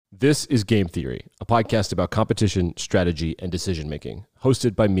This is Game Theory, a podcast about competition, strategy, and decision-making,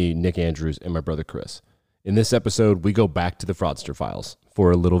 hosted by me, Nick Andrews, and my brother Chris. In this episode, we go back to the Fraudster files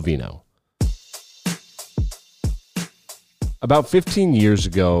for a little vino. About 15 years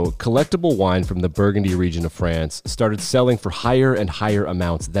ago, collectible wine from the Burgundy region of France started selling for higher and higher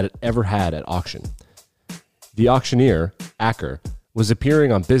amounts than it ever had at auction. The auctioneer, Acker, was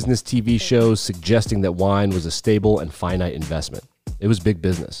appearing on business TV shows suggesting that wine was a stable and finite investment. It was big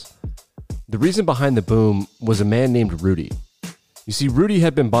business. The reason behind the boom was a man named Rudy. You see, Rudy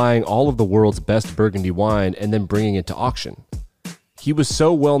had been buying all of the world's best Burgundy wine and then bringing it to auction. He was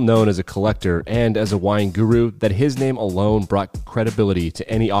so well known as a collector and as a wine guru that his name alone brought credibility to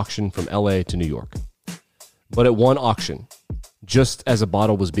any auction from LA to New York. But at one auction, just as a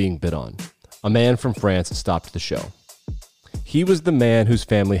bottle was being bid on, a man from France stopped the show. He was the man whose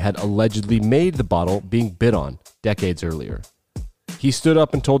family had allegedly made the bottle being bid on decades earlier. He stood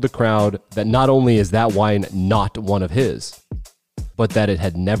up and told the crowd that not only is that wine not one of his, but that it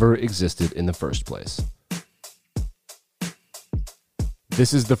had never existed in the first place.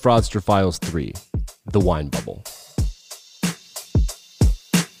 This is the Fraudster Files 3, The Wine Bubble.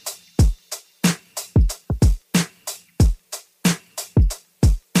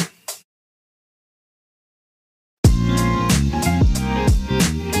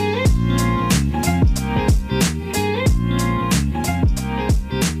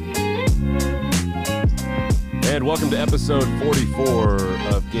 And welcome to episode 44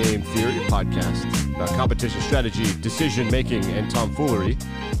 of Game Theory, a podcast about competition strategy, decision-making, and tomfoolery,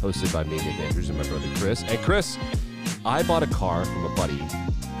 hosted by me, Nick Andrews, and my brother Chris. And Chris, I bought a car from a buddy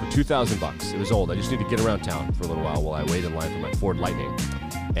for $2,000. It was old. I just need to get around town for a little while I wait in line for my Ford Lightning.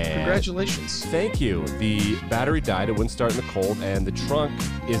 And congratulations. Thank you. The battery died. It wouldn't start in the cold, and the trunk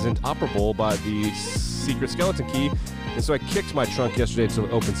isn't operable by the secret skeleton key. And so I kicked my trunk yesterday until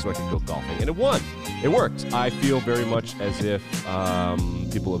it opened so I could go golfing. And it won. It worked. I feel very much as if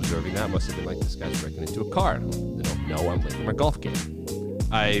people observing that must have been like, this guy's breaking into a car. They don't know I'm late for my golf game.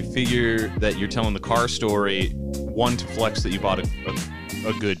 I figure that you're telling the car story, one, to flex that you bought a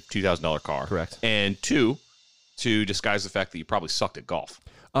good $2,000 car. Correct. And two, to disguise the fact that you probably sucked at golf.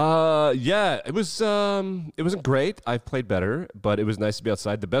 Yeah, it wasn't great. I've played better, but it was nice to be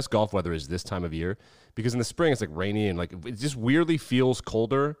outside. The best golf weather is this time of year because in the spring it's like rainy and like it just weirdly feels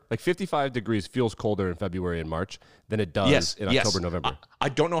colder. Like 55 degrees feels colder in February and March than it does in October, November. I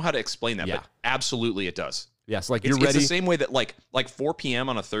don't know how to explain that, but absolutely it does. Yes, like you're ready. It's the same way that like 4 p.m.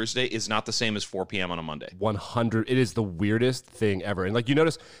 on a Thursday is not the same as 4 p.m. on a Monday. 100. It is the weirdest thing ever. And like you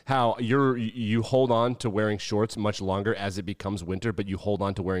notice how you hold on to wearing shorts much longer as it becomes winter, but you hold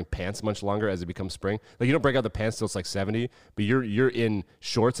on to wearing pants much longer as it becomes spring. Like you don't break out the pants till it's like 70, but you're in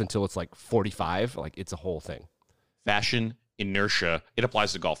shorts until it's like 45. Like it's a whole thing. Fashion inertia. It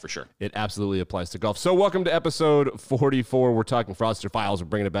applies to golf for sure. It absolutely applies to golf. So welcome to episode 44. We're talking Fraudster Files. We're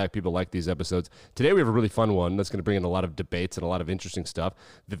bringing it back. People like these episodes. Today we have a really fun one that's going to bring in a lot of debates and a lot of interesting stuff.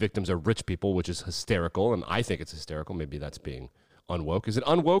 The victims are rich people, which is hysterical, and I think it's hysterical. Maybe that's being unwoke. Is it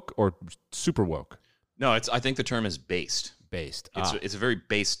unwoke or super woke? No, I think the term is based. Based. It's a very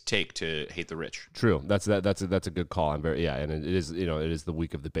base take to hate the rich. True. That's a good call. And it is the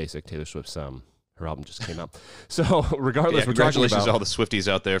week of the basic. Taylor Swift's her album just came out. So regardless, we're congratulations to all the Swifties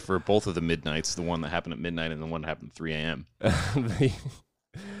out there for both of the midnights, the one that happened at midnight and the one that happened at 3 a.m.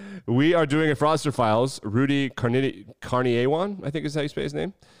 We are doing a Fraudster Files. Rudy Carniewan, I think is how you say his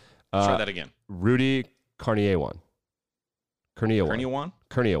name. Try that again. Rudy Carniewan.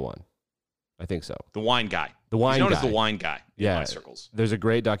 Carniewan. I think so. The wine guy. He's known as the wine guy in my circles. There's a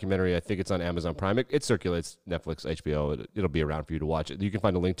great documentary. I think it's on Amazon Prime. It circulates Netflix, HBO. It'll be around for you to watch it. You can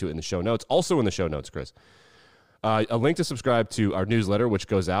find a link to it in the show notes. Also in the show notes, Chris, a link to subscribe to our newsletter, which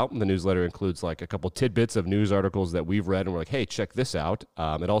goes out. And the newsletter includes like a couple tidbits of news articles that we've read, and we're like, hey, check this out.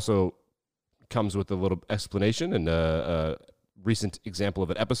 It also comes with a little explanation and a recent example of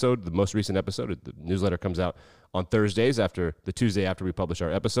an episode, the most recent episode. The newsletter comes out on Thursdays the Tuesday after we publish our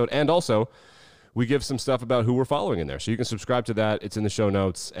episode. And also, we give some stuff about who we're following in there. So you can subscribe to that. It's in the show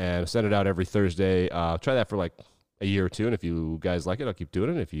notes and send it out every Thursday. Try that for like a year or two. And if you guys like it, I'll keep doing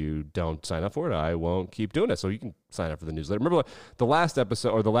it. If you don't sign up for it, I won't keep doing it. So you can sign up for the newsletter. Remember the last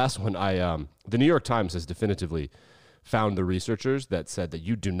episode or the last one, the New York Times has definitively found the researchers that said that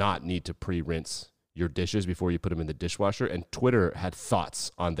you do not need to pre-rinse your dishes before you put them in the dishwasher. And Twitter had thoughts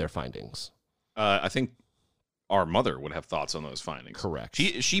on their findings. I think our mother would have thoughts on those findings. Correct.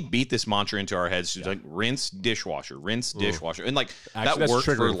 She beat this mantra into our heads. She's like, rinse dishwasher. And like, actually, that worked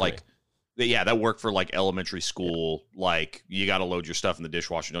for like, that work for like elementary school. Like you got to load your stuff in the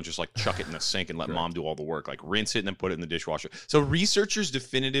dishwasher. Don't just like chuck it in the sink and let mom do all the work. Like rinse it and then put it in the dishwasher. So researchers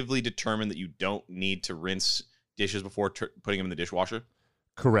definitively determined that you don't need to rinse dishes before putting them in the dishwasher.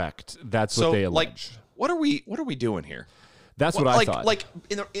 Correct. That's what they allege. Like, what are we doing here? That's what I thought. Like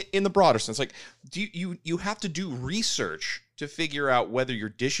in the broader sense, like do you have to do research to figure out whether your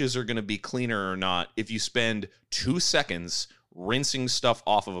dishes are going to be cleaner or not if you spend 2 seconds rinsing stuff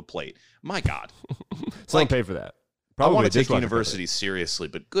off of a plate? My God, someone pay for that. Probably I want to take university seriously,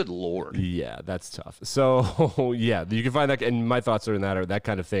 but good Lord. Yeah, that's tough. So, yeah, you can find that, and my thoughts on that or that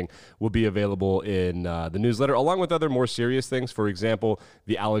kind of thing will be available in the newsletter, along with other more serious things. For example,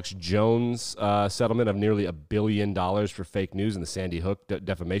 the Alex Jones settlement of nearly $1 billion for fake news in the Sandy Hook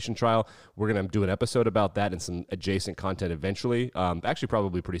defamation trial. We're going to do an episode about that and some adjacent content eventually. Actually,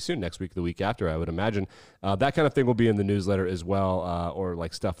 probably pretty soon, next week, the week after, I would imagine. That kind of thing will be in the newsletter as well, or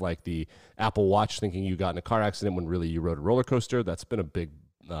like stuff like the Apple Watch thinking you got in a car accident when really you rode a roller coaster. That's been a big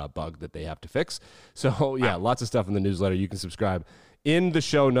bug that they have to fix. So yeah, lots of stuff in the newsletter. You can subscribe in the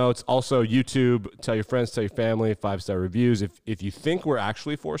show notes. Also YouTube, tell your friends, tell your family, 5-star reviews. If you think we're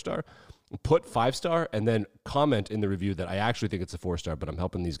actually 4-star, put 5-star and then comment in the review that I actually think it's a 4-star, but I'm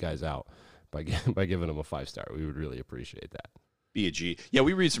helping these guys out by giving them a 5-star. We would really appreciate that. Be a G. Yeah,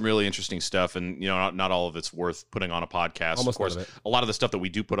 we read some really interesting stuff, and not all of it's worth putting on a podcast. Almost of course, a lot of the stuff that we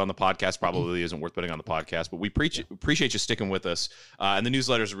do put on the podcast probably isn't worth putting on the podcast, but we appreciate you sticking with us. And the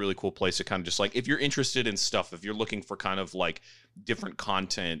newsletter is a really cool place to kind of just like, if you're interested in stuff, if you're looking for kind of like different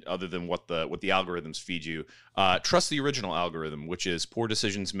content other than what the algorithms feed you, trust the original algorithm, which is poor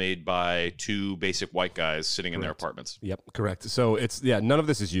decisions made by 2 basic white guys sitting in their apartments. Yep, correct. So none of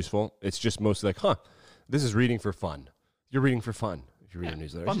this is useful. It's just mostly like, this is reading for fun. You're reading for fun if you read a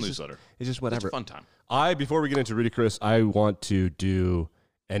newsletter. Fun newsletter. It's just whatever. It's a fun time. Before we get into Rudy Chris, I want to do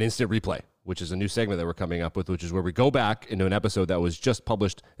an instant replay, which is a new segment that we're coming up with, which is where we go back into an episode that was just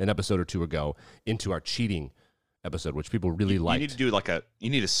published an episode or 2 ago into our cheating episode, which people really liked. You need to do you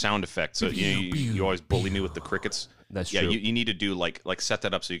need a sound effect. So you always bully me with the crickets. That's true. Yeah, you need to do like set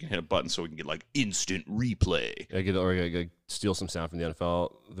that up so you can hit a button so we can get like instant replay. I steal some sound from the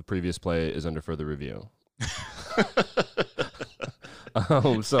NFL. The previous play is under further review.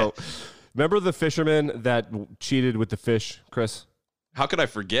 So remember the fisherman that cheated with the fish, Chris? How could I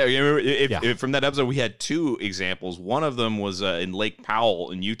forget? If from that episode, we had 2 examples. One of them was in Lake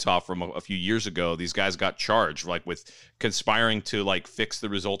Powell in Utah from a few years ago. These guys got charged like with conspiring to like fix the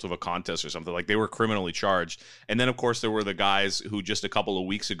result of a contest or something. Like they were criminally charged. And then, of course, there were the guys who just a couple of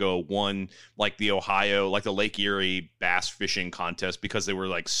weeks ago won like the Lake Erie bass fishing contest because they were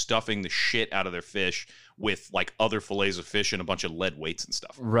like stuffing the shit out of their fish with like other fillets of fish and a bunch of lead weights and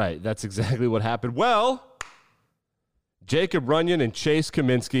stuff. Right. That's exactly what happened. Well, Jacob Runyon and Chase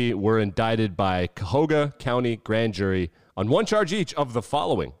Kaminsky were indicted by Cuyahoga County Grand Jury on 1 charge each of the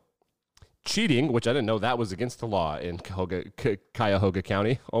following: cheating, which I didn't know that was against the law in Cuyahoga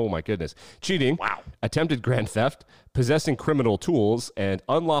County. Oh, my goodness. Cheating. Wow. Attempted grand theft, possessing criminal tools, and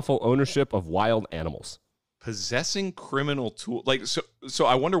unlawful ownership of wild animals. Possessing criminal tool, like so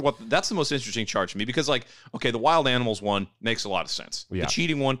I wonder that's the most interesting charge to me, because like, okay, the wild animals one makes a lot of sense. Yeah. The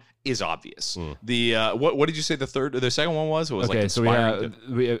cheating one is obvious. The what did you say the second one was? It was okay, like so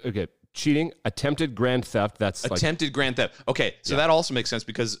okay, cheating, attempted grand theft. That's attempted grand theft. Okay, so that also makes sense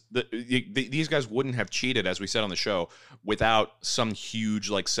because these guys wouldn't have cheated, as we said on the show, without some huge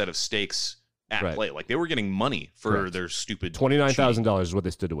like set of stakes at play. Like they were getting money for their stupid $29,000 is what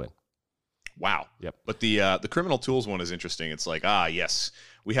they stood to win. Wow. Yep. But the criminal tools one is interesting. It's like, yes,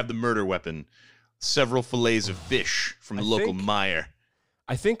 we have the murder weapon, several fillets of fish from the local mire.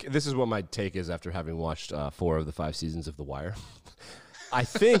 I think this is what my take is after having watched 4 of the 5 seasons of The Wire. I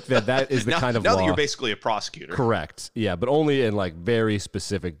think that is the kind of now law. That you're basically a prosecutor. Correct. Yeah, but only in like very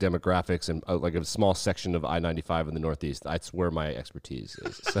specific demographics and like a small section of I-95 in the Northeast. That's where my expertise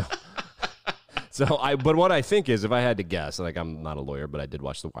is. But what I think is, if I had to guess, like I'm not a lawyer, but I did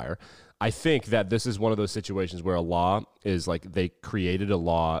watch The Wire, I think that this is one of those situations where a law is like they created a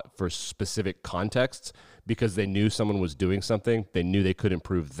law for specific contexts because they knew someone was doing something. They knew they couldn't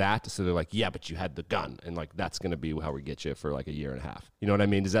prove that. So they're like, yeah, but you had the gun. And like, that's going to be how we get you for like a year and a half. You know what I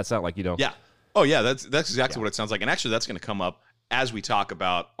mean? Does that sound like, Yeah. Oh yeah. That's exactly what it sounds like. And actually that's going to come up as we talk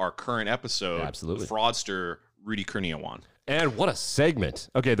about our current episode. Absolutely. Fraudster, Rudy Kurniawan. And what a segment.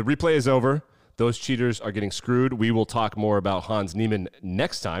 Okay. The replay is over. Those cheaters are getting screwed. We will talk more about Hans Niemann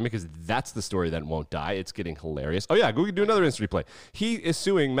next time because that's the story that won't die. It's getting hilarious. Oh, yeah, we can do another instant replay. He is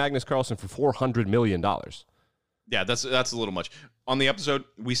suing Magnus Carlsen for $400 million. Yeah, that's a little much. On the episode,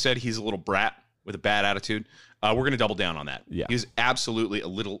 we said he's a little brat with a bad attitude. We're going to double down on that. Yeah. He's absolutely a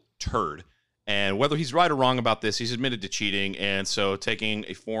little turd. And whether he's right or wrong about this, he's admitted to cheating. And so taking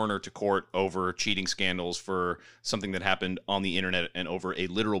a foreigner to court over cheating scandals for something that happened on the internet and over a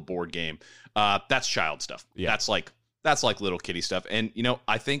literal board game, that's child stuff. Yeah. That's like little kitty stuff. And, you know,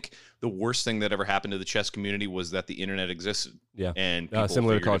 I think the worst thing that ever happened to the chess community was that the internet existed. Yeah. And people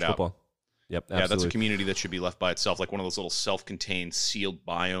similar to college it out. football. Yep, absolutely. Yeah, that's a community that should be left by itself, like one of those little self-contained sealed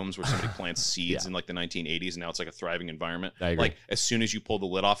biomes where somebody plants seeds in like the 1980s, and now it's like a thriving environment. I agree. Like as soon as you pull the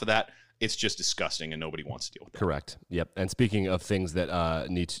lid off of that, it's just disgusting, and nobody wants to deal with it. Correct. Yep. And speaking of things that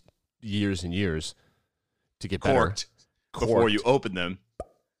need years and years to get better, before you open them,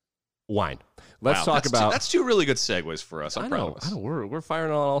 wine. Let's talk about. That's two really good segues for us. I'm proud of us. I know. We're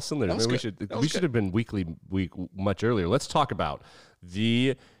firing on all cylinders. Maybe we should have been week much earlier. Let's talk about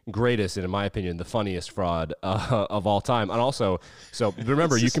the greatest, and in my opinion, the funniest fraud of all time. And also, so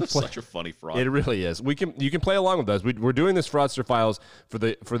remember, you can play. Such a funny fraud. It really is. You can play along with us. We're doing this Fraudster Files for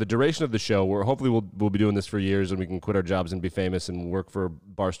the duration of the show. Hopefully we'll be doing this for years, and we can quit our jobs and be famous and work for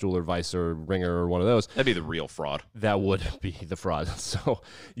Barstool or Vice or Ringer or one of those. That'd be the real fraud. That would be the fraud. So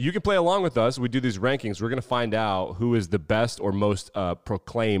you can play along with us. We do these rankings. We're going to find out who is the best or most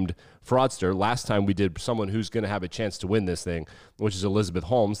proclaimed fraudster. Last time we did someone who's going to have a chance to win this thing, which is Elizabeth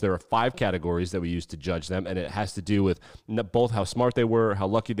Holmes. There are 5 categories that we use to judge them, and it has to do with both how smart they were, how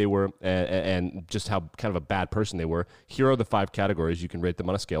lucky they were, and just how kind of a bad person they were. Here are the 5 categories. You can rate them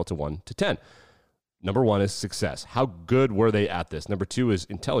on a scale to 1 to 10. Number 1 is success. How good were they at this? Number 2 is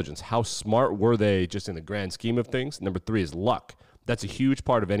intelligence. How smart were they just in the grand scheme of things? Number 3 is luck. That's a huge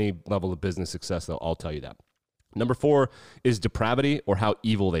part of any level of business success, though. I'll tell you that. Number 4 is depravity, or how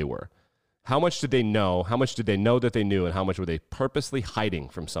evil they were. How much did they know? How much did they know that they knew? And how much were they purposely hiding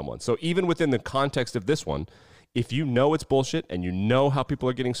from someone? So even within the context of this one, if you know it's bullshit and you know how people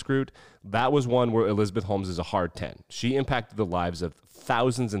are getting screwed, that was one where Elizabeth Holmes is a hard 10. She impacted the lives of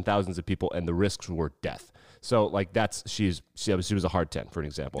thousands and thousands of people, and the risks were death. So like she was a hard 10 for an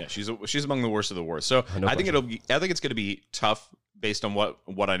example. Yeah, she's among the worst of the worst. So I think it's going to be tough based on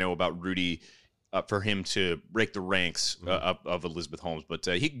what I know about Rudy. For him to break the ranks of Elizabeth Holmes, but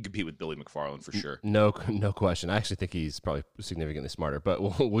he can compete with Billy McFarland for sure. No question. I actually think he's probably significantly smarter, but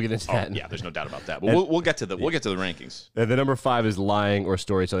we'll get into that. Yeah, there's no doubt about that. But we'll get to the rankings. And the number 5 is lying or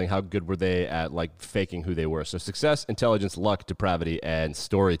storytelling. How good were they at like faking who they were? So success, intelligence, luck, depravity, and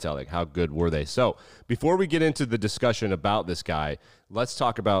storytelling. How good were they? So before we get into the discussion about this guy, let's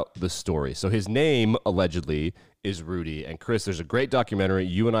talk about the story. So his name allegedly is Rudy. And Chris, there's a great documentary.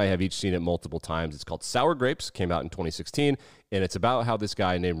 You and I have each seen it multiple times. It's called Sour Grapes, came out in 2016, and it's about how this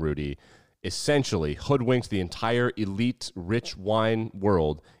guy named Rudy essentially hoodwinked the entire elite rich wine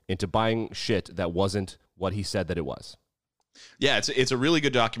world into buying shit that wasn't what he said that it was. Yeah, it's a really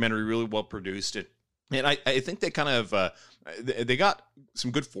good documentary, really well produced. And I think they kind of they got some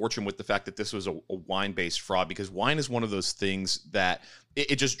good fortune with the fact that this was a wine-based fraud, because wine is one of those things that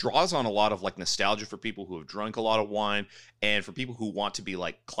it just draws on a lot of like nostalgia for people who have drunk a lot of wine, and for people who want to be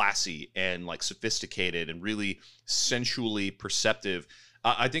like classy and like sophisticated and really sensually perceptive.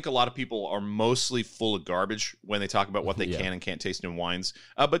 I think a lot of people are mostly full of garbage when they talk about what they can and can't taste in wines.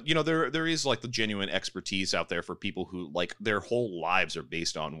 But you know, there is like the genuine expertise out there for people who like their whole lives are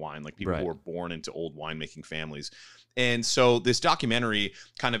based on wine, like people who are born into old winemaking families. And so this documentary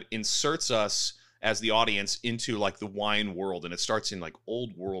kind of inserts us as the audience into like the wine world, and it starts in like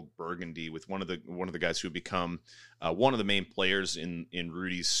old world Burgundy with one of the guys who become one of the main players in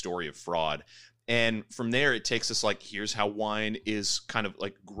Rudy's story of fraud. And from there, it takes us like, here's how wine is kind of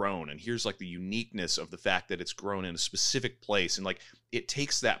like grown, and here's like the uniqueness of the fact that it's grown in a specific place, and like it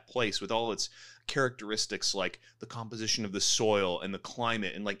takes that place with all its characteristics, like the composition of the soil and the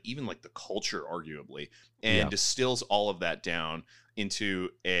climate and like even like the culture arguably, and distills all of that down into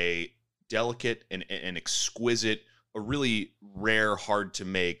a delicate and exquisite, a really rare, hard to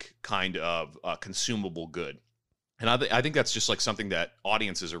make kind of consumable good. And I think that's just like something that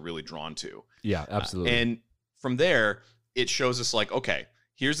audiences are really drawn to. Yeah, absolutely. And from there, it shows us like, okay,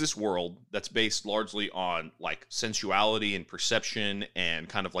 here's this world that's based largely on like sensuality and perception, and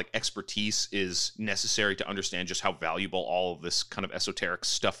kind of like expertise is necessary to understand just how valuable all of this kind of esoteric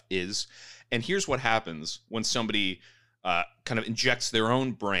stuff is. And here's what happens when somebody kind of injects their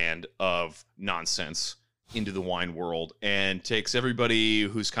own brand of nonsense into the wine world and takes everybody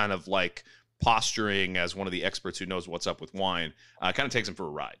who's kind of like posturing as one of the experts who knows what's up with wine, kind of takes them for a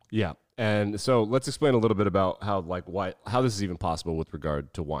ride. Yeah. And so let's explain a little bit about how this is even possible with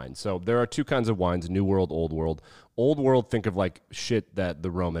regard to wine. So there are 2 kinds of wines: New World, Old World. Old World, think of like shit that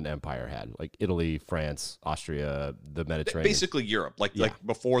the Roman Empire had, like Italy, France, Austria, the Mediterranean. Basically Europe, like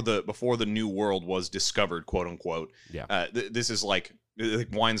before the New World was discovered, quote unquote. Yeah. This is like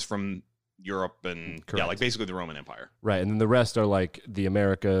wines from Europe and Correct. like basically the Roman Empire. Right. And then the rest are like the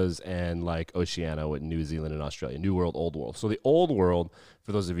Americas and like Oceania with New Zealand and Australia, New World, Old World. So the Old World,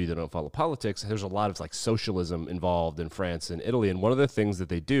 for those of you that don't follow politics, there's a lot of like socialism involved in France and Italy. And one of the things that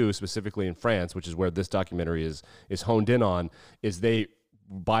they do specifically in France, which is where this documentary is honed in on, is they,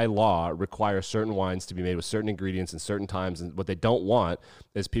 by law, require certain wines to be made with certain ingredients and certain times. And what they don't want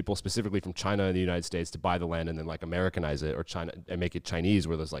is people specifically from China and the United States to buy the land and then like Americanize it or China and make it Chinese,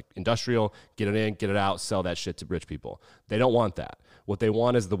 where there's like industrial, get it in, get it out, sell that shit to rich people. They don't want that. What they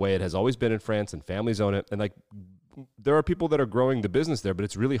want is the way it has always been in France, and families own it. And like, there are people that are growing the business there, but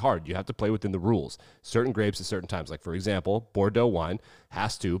it's really hard. You have to play within the rules. Certain grapes at certain times. Like, for example, Bordeaux wine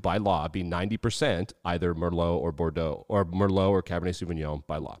has to, by law, be 90% either Merlot or Bordeaux, or Merlot or Cabernet Sauvignon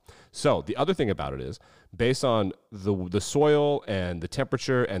by law. So the other thing about it is, based on the soil and the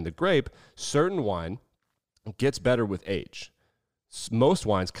temperature and the grape, certain wine gets better with age. Most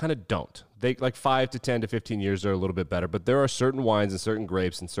wines kind of don't. They like 5 to 10 to 15 years are a little bit better, but there are certain wines and certain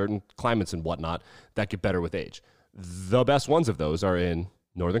grapes and certain climates and whatnot that get better with age. The best ones of those are in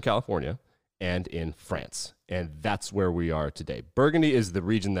Northern California and in France. And that's where we are today. Burgundy is the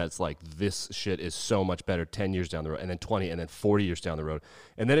region that's like, this shit is so much better 10 years down the road, and then 20, and then 40 years down the road.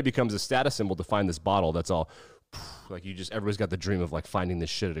 And then it becomes a status symbol to find this bottle that's all, like, everybody's got the dream of like finding this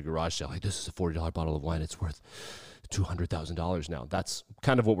shit at a garage sale. Like, this is a $40 bottle of wine. It's worth $200,000 now. That's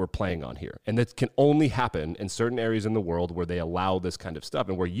kind of what we're playing on here. And that can only happen in certain areas in the world where they allow this kind of stuff.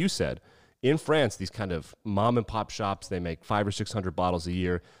 And where you said, in France, these kind of mom and pop shops, they make 500 or 600 bottles a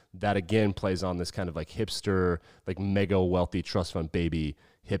year. That again plays on this kind of like hipster, like mega wealthy trust fund baby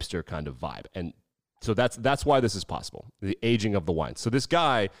hipster kind of vibe. And so that's why this is possible, the aging of the wine. So this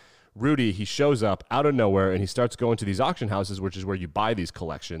guy, Rudy, he shows up out of nowhere and he starts going to these auction houses, which is where you buy these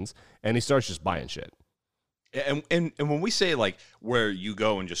collections, and he starts just buying shit. And when we say like where you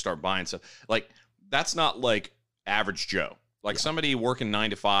go and just start buying stuff, like that's not like average Joe. Like somebody working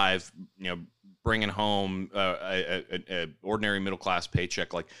 9 to 5, bringing home a ordinary middle class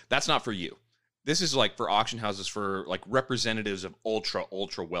paycheck. Like that's not for you. This is like for auction houses for like representatives of ultra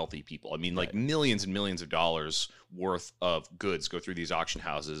wealthy people. I mean, like millions and millions of dollars worth of goods go through these auction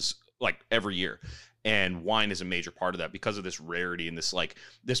houses like every year. And wine is a major part of that because of this rarity and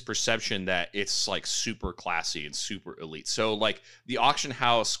this perception that it's like super classy and super elite. So like the auction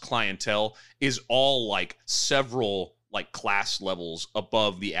house clientele is all like several like class levels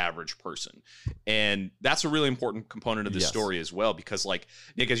above the average person. And that's a really important component of this story as well, because like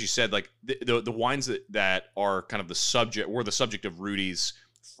Nick, as you said, like the wines that are kind of the subject of Rudy's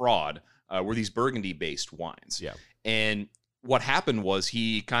fraud were these Burgundy based wines. Yeah. And what happened was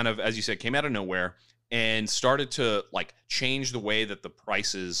he kind of, as you said, came out of nowhere and started to like change the way that the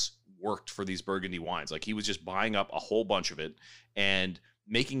prices worked for these Burgundy wines. Like he was just buying up a whole bunch of it and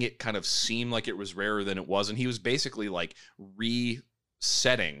making it kind of seem like it was rarer than it was. And he was basically like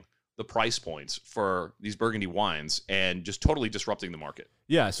resetting the price points for these Burgundy wines and just totally disrupting the market.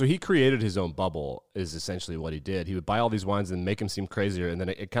 Yeah, so he created his own bubble is essentially what he did. He would buy all these wines and make them seem crazier, and then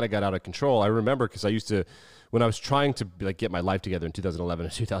it kind of got out of control. I remember because I used to, when I was trying to like get my life together in 2011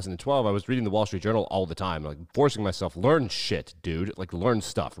 and 2012, I was reading the Wall Street Journal all the time, like forcing myself, learn shit, dude, like learn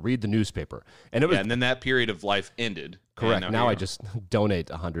stuff, read the newspaper. And it was, and then that period of life ended. Correct. Now I just donate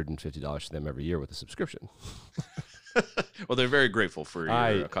 $150 to them every year with a subscription. Well, they're very grateful for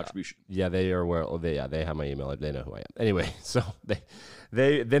your contribution. Yeah, they are. Well, they have my email. They know who I am. Anyway, so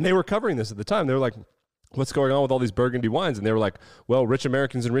they were covering this at the time. They were like, "What's going on with all these Burgundy wines?" And they were like, "Well, rich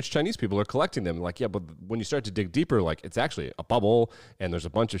Americans and rich Chinese people are collecting them." Like, yeah, but when you start to dig deeper, like it's actually a bubble, and there's a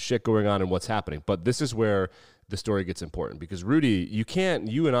bunch of shit going on and what's happening. But this is where the story gets important, because Rudy, you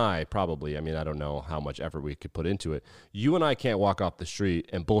and I probably, I mean, I don't know how much effort we could put into it. You and I can't walk off the street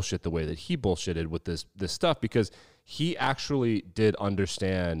and bullshit the way that he bullshitted with this stuff, because he actually did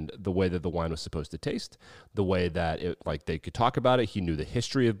understand the way that the wine was supposed to taste, the way that it, like they could talk about it. He knew the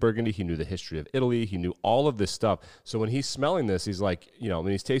history of Burgundy. He knew the history of Italy. He knew all of this stuff. So when he's smelling this, he's like, when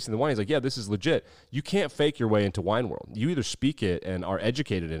he's tasting the wine, he's like, yeah, this is legit. You can't fake your way into wine world. You either speak it and are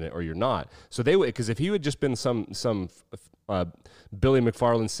educated in it, or you're not. So because if he had just been some Billy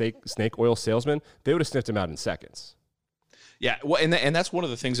McFarland snake oil salesman, they would have sniffed him out in seconds. Yeah, well, and that's one of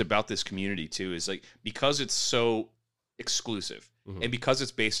the things about this community too, is like because it's so exclusive, and because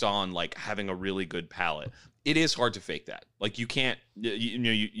it's based on like having a really good palate, it is hard to fake that. Like you can't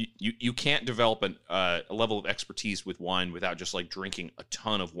you can't develop a level of expertise with wine without just like drinking a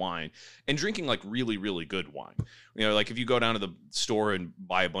ton of wine and drinking like really, really good wine. Like if you go down to the store and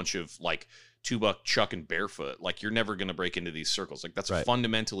buy a bunch of like two-buck chuck and barefoot. Like, you're never going to break into these circles. Like, that's a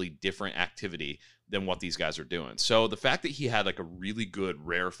fundamentally different activity than what these guys are doing. So the fact that he had like a really good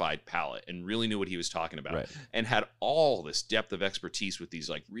rarefied palate and really knew what he was talking about and had all this depth of expertise with these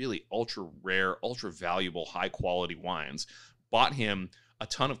like really ultra rare, ultra valuable, high quality wines bought him a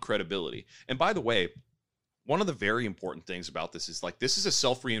ton of credibility. And by the way, one of the very important things about this is like, this is a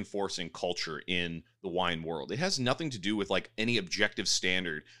self-reinforcing culture in the wine world. It has nothing to do with like any objective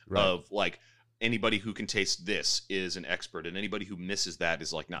standard of like, anybody who can taste this is an expert and anybody who misses that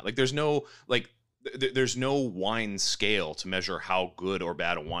is like not. Like, there's no wine scale to measure how good or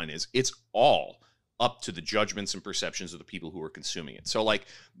bad a wine is. It's all up to the judgments and perceptions of the people who are consuming it. So like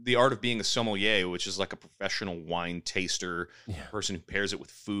the art of being a sommelier, which is like a professional wine taster, person who pairs it with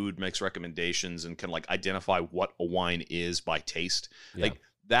food, makes recommendations, and can like identify what a wine is by taste. Like,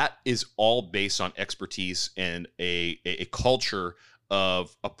 that is all based on expertise and a culture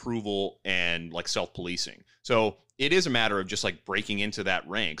of approval and like self-policing. So it is a matter of just like breaking into that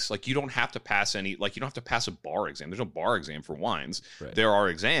ranks. Like, you don't have to pass you don't have to pass a bar exam. There's no bar exam for wines. There are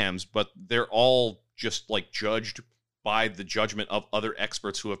exams, but they're all just like judged by the judgment of other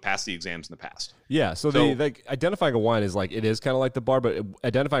experts who have passed the exams in the past. Yeah. So they like identifying a wine is like, it is kind of like the bar, but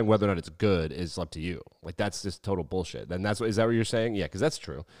identifying whether or not it's good is up to you. Like, that's just total bullshit. And is that what you're saying? Yeah. 'Cause that's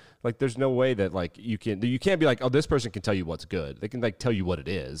true. Like, there's no way that like you can't be like, oh, this person can tell you what's good. They can like tell you what it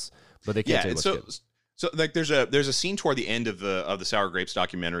is, but they can't tell you what's good. So like there's a scene toward the end of the Sour Grapes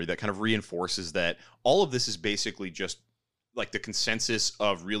documentary that kind of reinforces that all of this is basically just like the consensus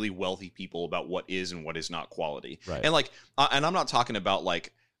of really wealthy people about what is and what is not quality. And like, and I'm not talking about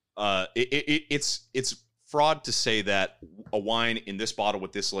like, it's fraud to say that a wine in this bottle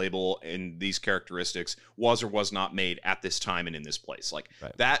with this label and these characteristics was or was not made at this time and in this place. Like,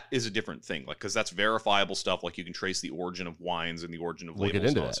 that is a different thing. Like, because that's verifiable stuff. Like, you can trace the origin of wines and the origin of labels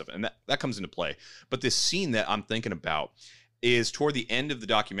and all that stuff. And that comes into play. But this scene that I'm thinking about is toward the end of the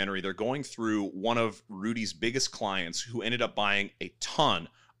documentary. They're going through one of Rudy's biggest clients who ended up buying a ton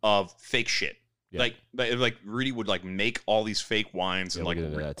of fake shit. Like Rudy would like make all these fake wines and like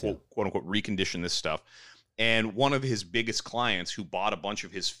quote unquote recondition this stuff. And one of his biggest clients who bought a bunch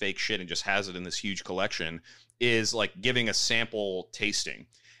of his fake shit and just has it in this huge collection is like giving a sample tasting.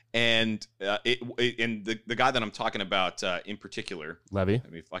 And the guy that I'm talking about in particular, Levy, I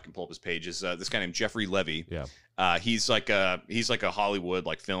mean, if I can pull up his page, is this guy named Jeffrey Levy. He's like a Hollywood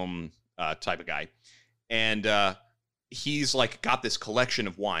like film type of guy. And he's like got this collection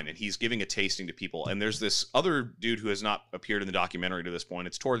of wine and he's giving a tasting to people. And there's this other dude who has not appeared in the documentary to this point.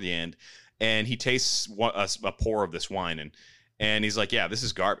 It's toward the end. And he tastes a pour of this wine, and he's like, "Yeah, this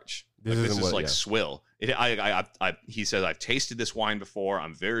is garbage. This is like swill." He says, "I've tasted this wine before.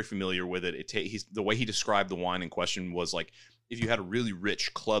 I'm very familiar with it." The way he described the wine in question was like if you had a really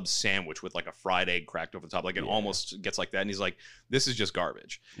rich club sandwich with like a fried egg cracked over the top. Like, it almost gets like that. And he's like, "This is just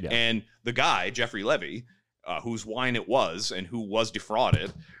garbage." And the guy, Jeffrey Levy, whose wine it was and who was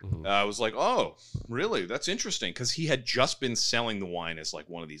defrauded, was like, "Oh, really? That's interesting." Because he had just been selling the wine as like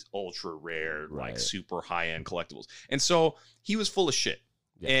one of these ultra rare, like super high end collectibles, and so he was full of shit.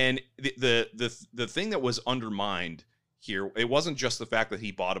 And the thing that was undermined here, it wasn't just the fact that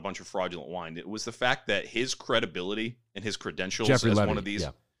he bought a bunch of fraudulent wine. It was the fact that his credibility and his credentials as one of these.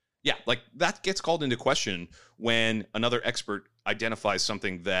 Like that gets called into question when another expert identifies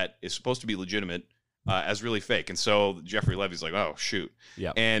something that is supposed to be legitimate as really fake. And so Jeffrey Levy's like, "Oh, shoot."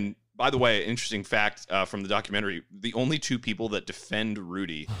 And by the way, interesting fact from the documentary, the only two people that defend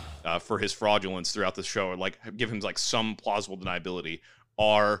Rudy for his fraudulence throughout the show, or like give him like some plausible deniability,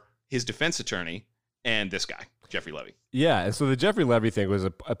 are his defense attorney and this guy, Jeffrey Levy. Yeah, and so the Jeffrey Levy thing was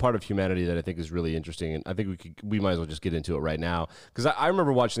a part of humanity that I think is really interesting, and I think we might as well just get into it right now, because I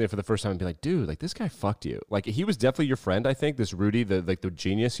remember watching it for the first time and be like, dude, like this guy fucked you. Like he was definitely your friend. I think this Rudy, the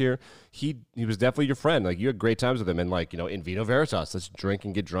genius here, he was definitely your friend. Like you had great times with him, and like in vino veritas, let's drink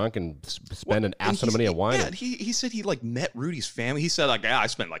and get drunk and spend an ass ton of money on wine. Yeah, he said he like met Rudy's family. He said like, "Yeah, I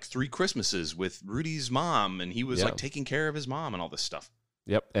spent like 3 Christmases with Rudy's mom, and he was like taking care of his mom and all this stuff."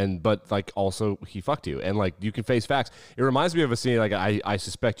 Yep, but like also he fucked you, and like you can face facts. It reminds me of a scene, like I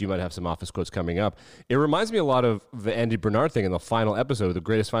suspect you might have some office quotes coming up. It reminds me a lot of the Andy Bernard thing in the final episode, the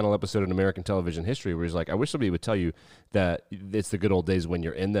greatest final episode in American television history, where he's like, "I wish somebody would tell you that it's the good old days when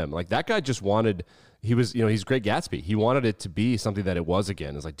you're in them." Like that guy just wanted, he's Great Gatsby. He wanted it to be something that it was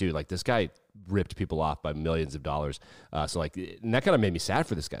again. It's like, dude, like this guy ripped people off by millions of dollars. So like, and that kind of made me sad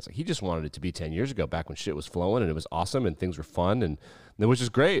for this guy. It's like he just wanted it to be 10 years ago, back when shit was flowing and it was awesome and things were fun, and which is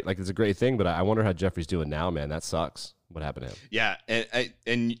great. Like it's a great thing, but I wonder how Jeffrey's doing now, man. That sucks. what happened to him. Yeah,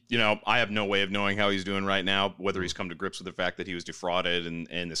 and you know, I have no way of knowing how he's doing right now, whether he's come to grips with the fact that he was defrauded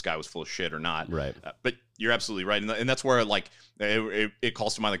and this guy was full of shit or not. Right. But you're absolutely right, and that's where like it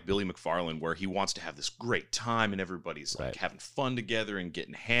calls to mind like Billy McFarland, where he wants to have this great time and everybody's like having fun together and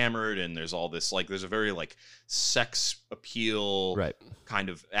getting hammered, and there's all this like there's a very like sex appeal kind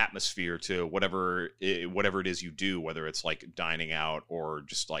of atmosphere to whatever it is you do, whether it's like dining out or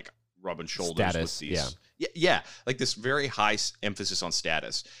just like rubbing shoulders with these. Yeah, like this very high emphasis on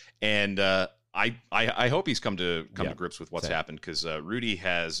status. And I hope he's come to grips with what's happened, because Rudy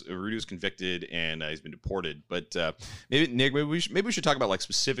was convicted and he's been deported. But maybe Nick, maybe we should talk about like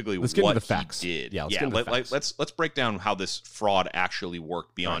specifically what he did. Let's break down how this fraud actually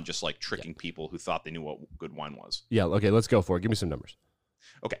worked beyond just like tricking people who thought they knew what good wine was. Yeah. Okay. Let's go for it. Give me some numbers.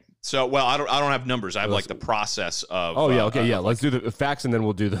 Okay. So, well, I don't have numbers. I have like the process of. Oh yeah. Okay. Let's do the facts and then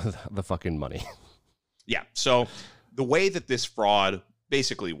we'll do the fucking money. Yeah. So the way that this fraud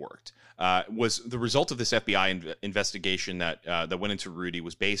basically worked was the result of this FBI investigation that went into Rudy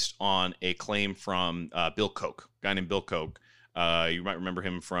was based on a claim from Bill Koch, a guy named Bill Koch. You might remember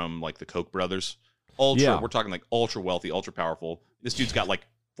him from like the Koch brothers. We're talking like ultra wealthy, ultra powerful. This dude's got like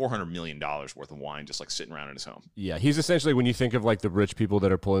 $400 million worth of wine just like sitting around in his home. Yeah, he's essentially, when you think of like the rich people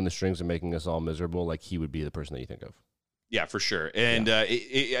that are pulling the strings and making us all miserable, like he would be the person that you think of. Yeah, for sure. And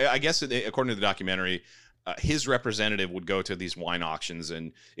I guess according to the documentary, his representative would go to these wine auctions,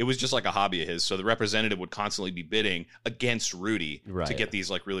 and it was just like a hobby of his. So the representative would constantly be bidding against Rudy to get these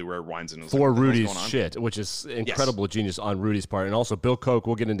like really rare wines. And for Rudy's shit, which is incredible genius on Rudy's part. And also Bill Koch,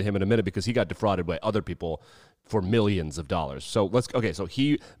 we'll get into him in a minute because he got defrauded by other people for millions of dollars. So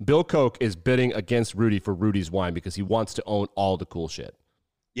Bill Koch is bidding against Rudy for Rudy's wine because he wants to own all the cool shit.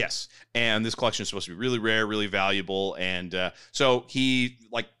 Yes, and this collection is supposed to be really rare, really valuable, and so he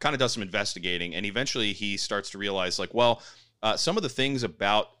like kind of does some investigating, and eventually he starts to realize like, well, some of the things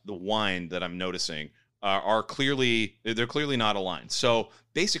about the wine that I'm noticing are clearly not aligned. So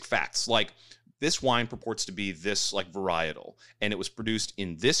basic facts like this wine purports to be this like varietal, and it was produced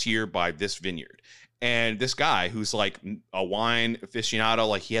in this year by this vineyard. And this guy who's like a wine aficionado,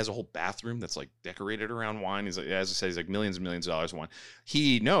 like he has a whole bathroom that's like decorated around wine. He's like, as I say, he's like millions and millions of dollars of wine.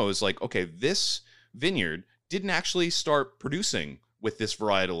 He knows like, okay, this vineyard didn't actually start producing with this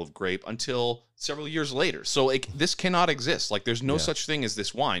varietal of grape until several years later. So like this cannot exist. Like there's no such thing as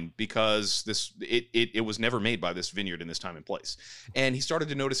this wine because it was never made by this vineyard in this time and place. And he started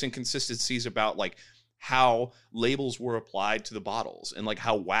to notice inconsistencies about like how labels were applied to the bottles and like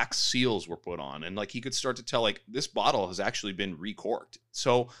how wax seals were put on. And like he could start to tell like this bottle has actually been recorked.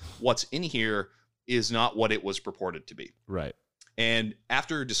 So what's in here is not what it was purported to be. Right. And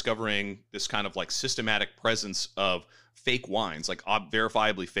after discovering this kind of like systematic presence of fake wines, like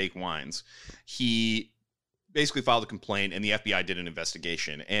verifiably fake wines, he basically filed a complaint and the FBI did an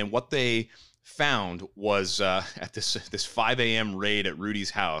investigation. And what they found was at this 5 a.m. raid at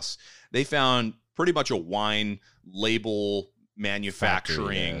Rudy's house, they found pretty much a wine label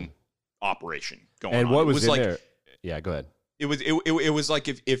manufacturing operation going on. And what was in there? Yeah, go ahead. It was like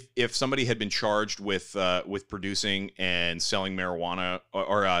if somebody had been charged with producing and selling marijuana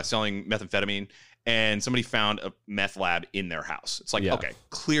or selling methamphetamine, and somebody found a meth lab in their house. It's like, okay,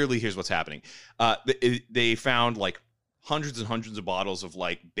 clearly here's what's happening. They found like hundreds and hundreds of bottles of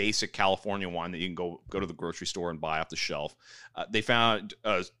like basic California wine that you can go to the grocery store and buy off the shelf. They found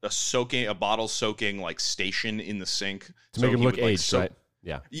a bottle soaking like station in the sink to make them look aged, right?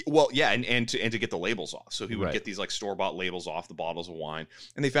 Yeah. Well, yeah, and to get the labels off. So he would get these like store-bought labels off the bottles of wine.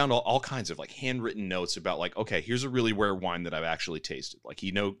 And they found all kinds of like handwritten notes about like, okay, here's a really rare wine that I've actually tasted. Like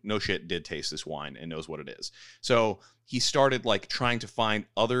he no shit did taste this wine and knows what it is. So he started like trying to find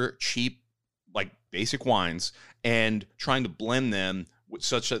other cheap like basic wines and trying to blend them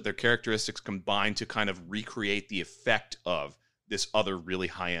such that their characteristics combine to kind of recreate the effect of this other really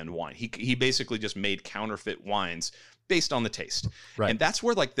high-end wine. He basically just made counterfeit wines based on the taste. Right. And that's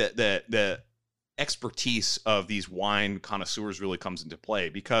where like the expertise of these wine connoisseurs really comes into play,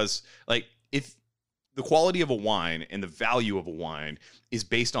 because like if the quality of a wine and the value of a wine is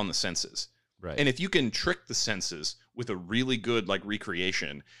based on the senses. Right. And if you can trick the senses with a really good like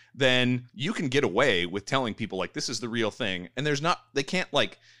recreation, then you can get away with telling people like this is the real thing. And they can't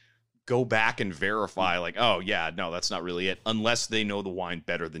like go back and verify like, oh yeah, no, that's not really it, unless they know the wine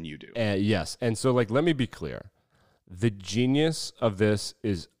better than you do. Yes. And so like, let me be clear. The genius of this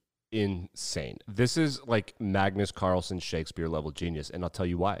is insane. This is like Magnus Carlsen Shakespeare level genius, and I'll tell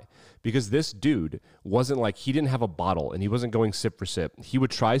you why. Because this dude wasn't like, he didn't have a bottle and he wasn't going sip for sip. He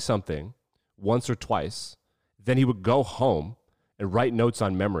would try something once or twice, then he would go home and write notes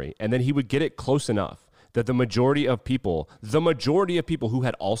on memory, and then he would get it close enough that the majority of people who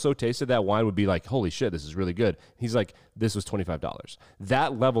had also tasted that wine would be like, holy shit, this is really good. He's like, this was $25.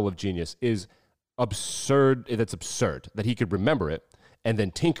 That level of genius is absurd. That's absurd that he could remember it and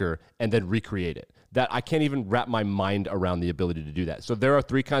then tinker and then recreate it. That I can't even wrap my mind around the ability to do that. So there are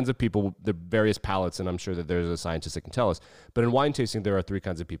three kinds of people, the various palates, and I'm sure that there's a scientist that can tell us. But in wine tasting, there are three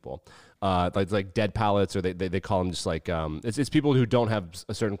kinds of people, like dead palates, or they call them just like it's people who don't have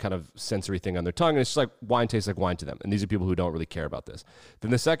a certain kind of sensory thing on their tongue, and it's just like wine tastes like wine to them. And these are people who don't really care about this.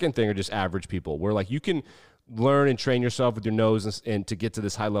 Then the second thing are just average people, where like you can learn and train yourself with your nose and to get to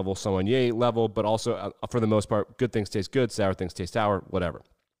this high level sommelier level, but also for the most part, good things taste good, sour things taste sour, whatever.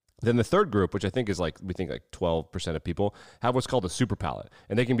 Then the third group, which I think is like, we think like 12% of people, have what's called a super palate.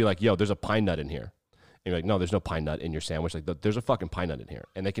 And they can be like, yo, there's a pine nut in here. And you're like, no, there's no pine nut in your sandwich. Like, there's a fucking pine nut in here.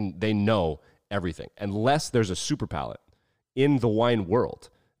 And they know everything. Unless there's a super palate in the wine world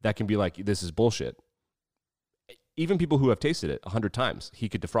that can be like, this is bullshit. Even people who have tasted it 100 times, he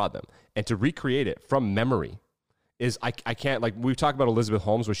could defraud them. And to recreate it from memory is, I can't, like, we've talked about Elizabeth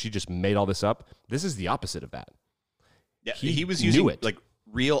Holmes where she just made all this up. This is the opposite of that. Yeah, he was using it, like,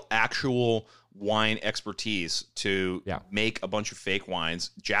 real actual wine expertise to make a bunch of fake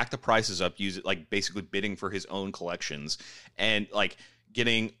wines, jack the prices up, use it like basically bidding for his own collections, and like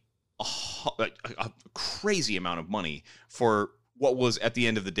getting a crazy amount of money for what was at the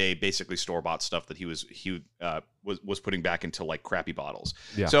end of the day basically store-bought stuff that he was putting back into like crappy bottles.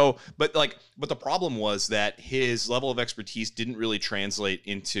 Yeah. So, but the problem was that his level of expertise didn't really translate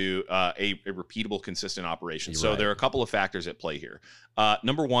into a repeatable, consistent operation. So there are a couple of factors at play here.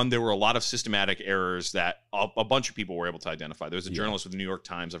 Number one, there were a lot of systematic errors that a bunch of people were able to identify. There was a journalist with the New York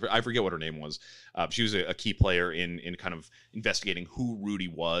Times. I forget what her name was. She was a key player in kind of investigating who Rudy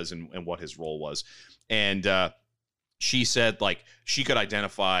was and what his role was. And she said like she could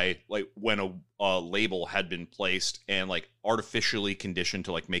identify like when a label had been placed and like artificially conditioned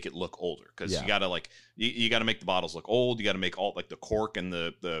to like make it look older, because you gotta like you gotta make the bottles look old. You gotta make all like the cork and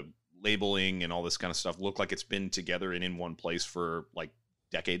the labeling and all this kind of stuff look like it's been together and in one place for like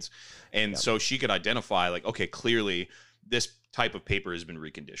decades. And so she could identify like, okay, clearly this type of paper has been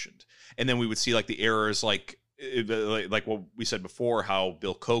reconditioned. And then we would see like the errors, like what we said before, how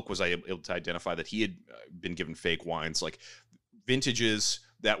Bill Koch was able to identify that he had been given fake wines, like vintages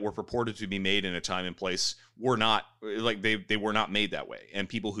that were purported to be made in a time and place were not, like they were not made that way. And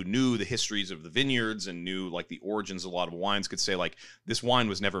people who knew the histories of the vineyards and knew like the origins of a lot of wines could say like, this wine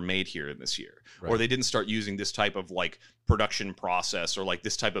was never made here in this year, or they didn't start using this type of like production process or like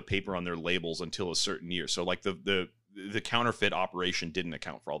this type of paper on their labels until a certain year. So like the counterfeit operation didn't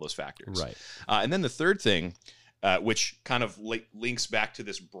account for all those factors. Right. And then the third thing, which kind of links back to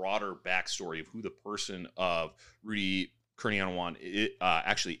this broader backstory of who the person of Rudy Kurniawan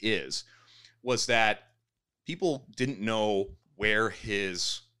actually is, was that people didn't know where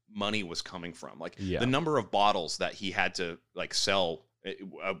his money was coming from. Like the number of bottles that he had to like sell,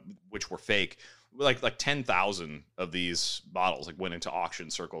 which were fake, like 10,000 of these bottles like went into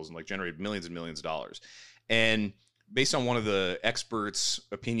auction circles and like generated millions and millions of dollars. And based on one of the experts'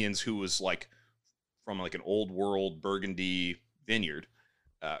 opinions, who was like from like an old world Burgundy vineyard,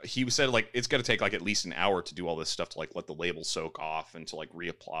 he said like it's going to take like at least an hour to do all this stuff, to like let the label soak off and to like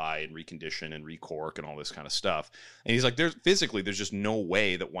reapply and recondition and recork and all this kind of stuff. And he's like, there's just no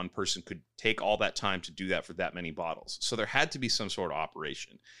way that one person could take all that time to do that for that many bottles. So there had to be some sort of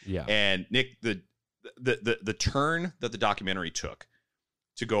operation. Yeah. And Nick, the turn that the documentary took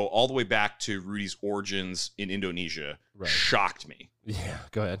to go all the way back to Rudy's origins in Indonesia shocked me. Yeah,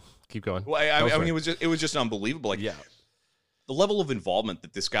 go ahead, keep going. Well, I mean, it was just unbelievable. Like, the level of involvement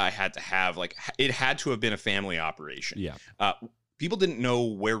that this guy had to have, like, it had to have been a family operation. Yeah, people didn't know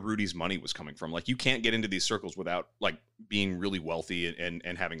where Rudy's money was coming from. Like, you can't get into these circles without like being really wealthy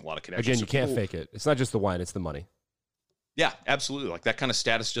and having a lot of connections. Again, you can't fake it. It's not just the wine; it's the money. Yeah, absolutely. Like that kind of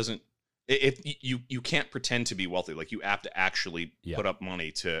status doesn't. If you can't pretend to be wealthy, like you have to actually put up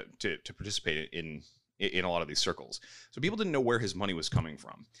money to participate in a lot of these circles. So people didn't know where his money was coming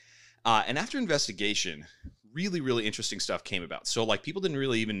from. And after investigation, really, really interesting stuff came about. So like people didn't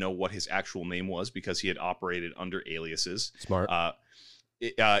really even know what his actual name was because he had operated under aliases. Smart.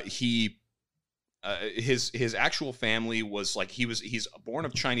 His actual family was like, he's born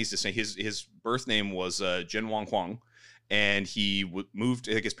of Chinese descent. His birth name was Zhen Wang Huang. And he moved,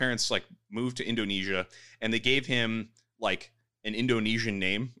 like his parents like moved to Indonesia, and they gave him like an Indonesian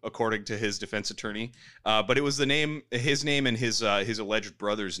name, according to his defense attorney. But it was his name and his alleged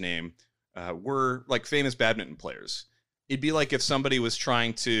brother's name were like famous badminton players. It'd be like if somebody was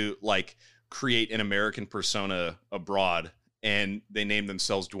trying to like create an American persona abroad and they named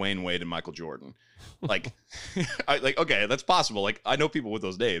themselves Dwayne Wade and Michael Jordan. Like, okay, that's possible. Like, I know people with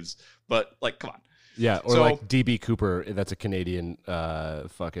those names, but like, come on. Yeah, or like DB Cooper, that's a Canadian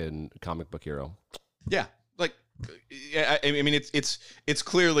fucking comic book hero. Yeah, like, I mean, it's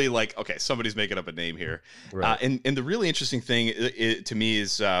clearly like, okay, somebody's making up a name here. Right. And the really interesting thing to me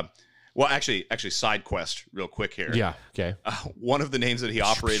is, well, actually, side quest, real quick here. Yeah, okay. One of the names that he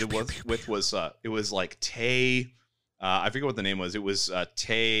operated with was it was like Tay. I forget what the name was. It was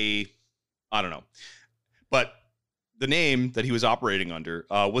Tay. I don't know, but the name that he was operating under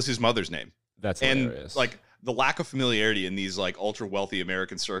was his mother's name. That's hilarious. And like the lack of familiarity in these like ultra wealthy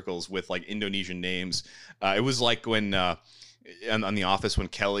American circles with like Indonesian names. It was like when on The Office when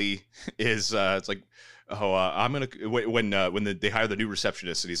Kelly is it's like, oh, I'm gonna when they hire the new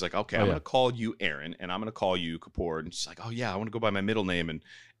receptionist and he's like, okay, I'm gonna call you Aaron and I'm gonna call you Kapoor, and she's like, oh yeah, I want to go by my middle name,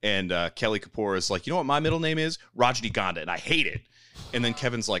 and Kelly Kapoor is like, you know what my middle name is? Rajniganda, and I hate it. And then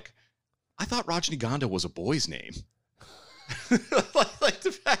Kevin's like, I thought Rajniganda was a boy's name. like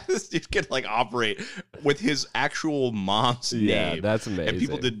the fact that this dude can like operate with his actual mom's name. Yeah, that's amazing. And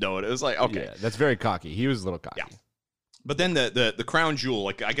people didn't know it. It was like, okay, yeah, that's very cocky. He was a little cocky. Yeah. But then the crown jewel,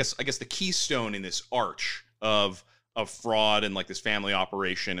 like I guess the keystone in this arch of fraud and like this family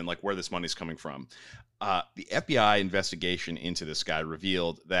operation and like where this money's coming from. The FBI investigation into this guy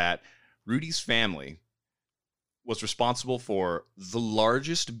revealed that Rudy's family was responsible for the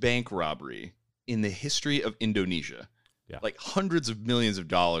largest bank robbery in the history of Indonesia. Yeah. Like hundreds of millions of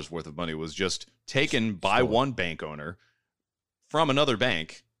dollars worth of money was just taken by one bank owner from another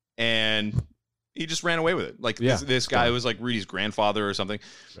bank, and he just ran away with it. Like this guy was like Rudy's grandfather or something.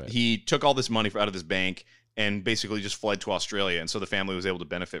 Right. He took all this money out of this bank and basically just fled to Australia, and so the family was able to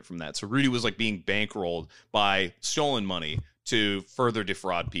benefit from that. So Rudy was like being bankrolled by stolen money to further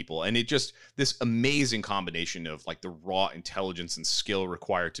defraud people. And it just, this amazing combination of like the raw intelligence and skill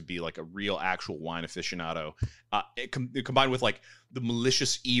required to be like a real actual wine aficionado, it combined with like the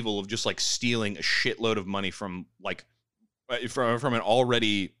malicious evil of just like stealing a shitload of money from like from an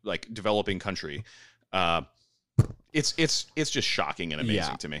already like developing country. It's just shocking and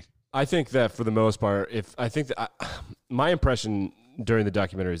amazing to me. I think that for the most part, my impression during the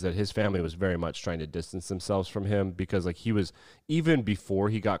documentary is that his family was very much trying to distance themselves from him, because like he was, even before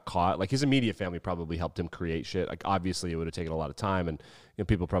he got caught, like his immediate family probably helped him create shit. Like obviously it would have taken a lot of time, and you know,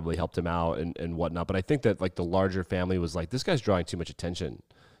 people probably helped him out and whatnot. But I think that like the larger family was like, this guy's drawing too much attention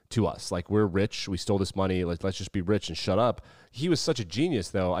to us. Like, we're rich, we stole this money, like let's just be rich and shut up. He was such a genius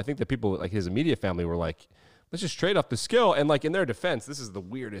though. I think that people like his immediate family were like, let's just trade off the skill. And like in their defense, this is the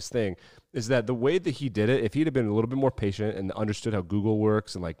weirdest thing, is that the way that he did it, if he'd have been a little bit more patient and understood how Google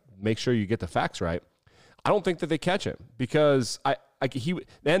works and like make sure you get the facts right, I don't think that they catch him, because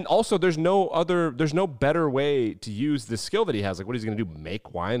and also there's no better way to use the skill that he has. Like, what he's going to do,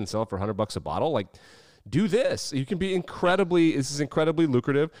 make wine and sell it for $100 a bottle? Like, do this. You can be this is incredibly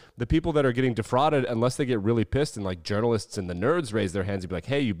lucrative. The people that are getting defrauded, unless they get really pissed and like journalists and the nerds raise their hands and be like,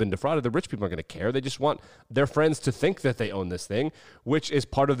 hey, you've been defrauded, the rich people aren't going to care. They just want their friends to think that they own this thing, which is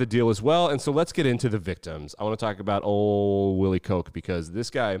part of the deal as well. And so let's get into the victims. I want to talk about old Willie Koch, because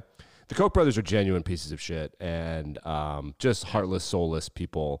this guy, the Koch brothers, are genuine pieces of shit and just heartless, soulless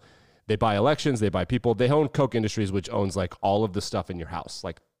people. They buy elections, they buy people. They own Koch Industries, which owns like all of the stuff in your house,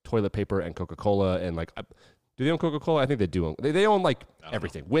 like toilet paper and Coca-Cola, and like, do they own Coca-Cola? I think they do own. They own like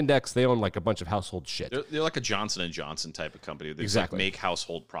everything. Windex. They own like a bunch of household shit. They're like a Johnson & Johnson type of company. They exactly like make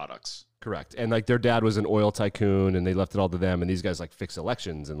household products. Correct. And like their dad was an oil tycoon, and they left it all to them. And these guys like fix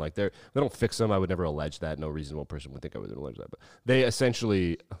elections, and like they don't fix them. I would never allege that. No reasonable person would think I would allege that. But they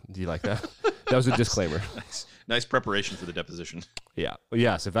essentially. Do you like that? That was a disclaimer. Nice preparation for the deposition. Yeah.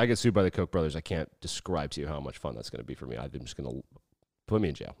 Yes. If I get sued by the Koch brothers, I can't describe to you how much fun that's going to be for me. I'm just going to. Put me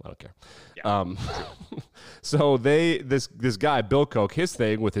in jail. I don't care. Yeah. So this guy, Bill Koch, his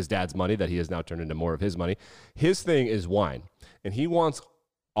thing with his dad's money that he has now turned into more of his money, his thing is wine. And he wants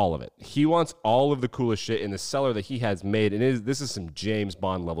all of it. He wants all of the coolest shit in the cellar that he has made. And this is some James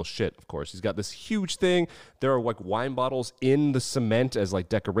Bond level shit, of course. He's got this huge thing. There are like wine bottles in the cement as like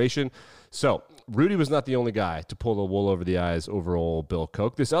decoration. So Rudy was not the only guy to pull the wool over the eyes over old Bill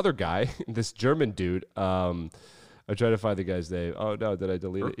Koch. This other guy, this German dude, I'm trying to find the guy's name. Oh, no, did I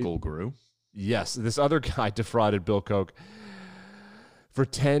delete it? Guru. Yes, this other guy defrauded Bill Koch for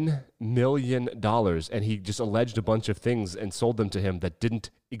 $10 million, and he just alleged a bunch of things and sold them to him that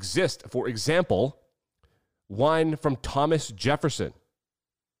didn't exist. For example, wine from Thomas Jefferson.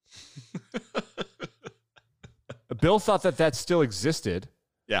 Bill thought that still existed.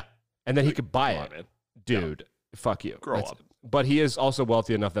 Yeah. And that he could buy it. Man. Dude, fuck you. Grow up. But he is also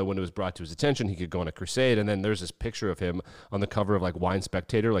wealthy enough that when it was brought to his attention, he could go on a crusade. And then there's this picture of him on the cover of like Wine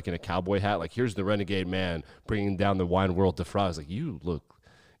Spectator, like in a cowboy hat. Like, here's the renegade man bringing down the wine world to fraud. I was like,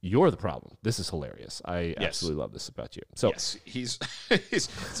 you're the problem. This is hilarious. I absolutely love this about you. So yes, he's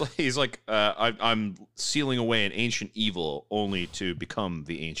like I'm sealing away an ancient evil only to become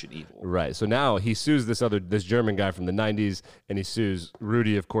the ancient evil. Right. So now he sues this German guy from the 90s, and he sues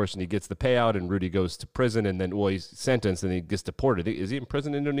Rudy, of course, and he gets the payout, and Rudy goes to prison, and then he's sentenced and he gets deported. Is he in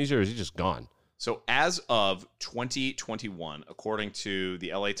prison in Indonesia, or is he just gone? So as of 2021, according to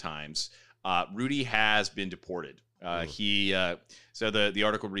the LA Times, Rudy has been deported. So the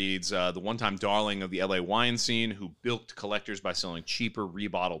article reads, the one-time darling of the LA wine scene who bilked collectors by selling cheaper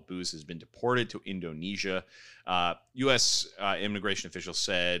rebottled booze has been deported to Indonesia. U.S. immigration officials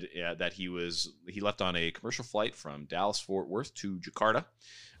said that he left on a commercial flight from Dallas-Fort Worth to Jakarta,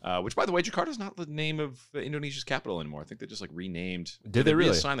 which, by the way, Jakarta is not the name of Indonesia's capital anymore. I think they just like renamed. Did they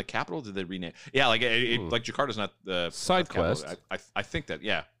really reassign the capital? Did they rename? Yeah, like like Jakarta's not the side quest. I think that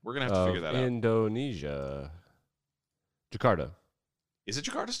we're gonna have to figure that out. Indonesia. Jakarta. Is it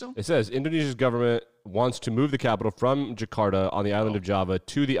Jakarta still? It says Indonesia's government wants to move the capital from Jakarta on the island of Java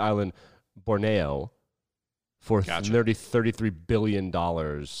to the island Borneo for $33 billion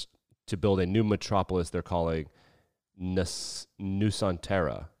to build a new metropolis they're calling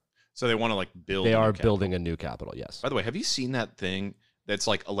Nusantara. So they want to like build. They are building a new capital, yes. By the way, have you seen that thing that's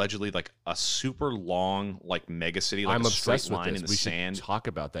like allegedly like a super long like mega city, like I'm a obsessed straight line with this. in the We sand? should talk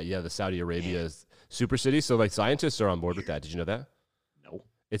about that. Yeah, the Saudi Arabia's super city. So like scientists are on board with that. Did you know that? No.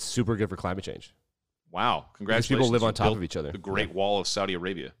 It's super good for climate change. Wow. Congratulations. Because people live on top of each other. The Great Wall of Saudi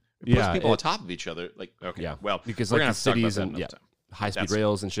Arabia. It puts people on top of each other. Like, okay. Yeah. Well, because we're like gonna the cities and high-speed That's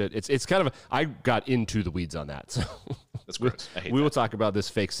rails and shit. It's kind of I got into the weeds on that. So that's gross. I hate we that. will talk about this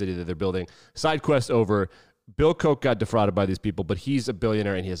fake city that they're building. Side quest over. Bill Koch got defrauded by these people, but he's a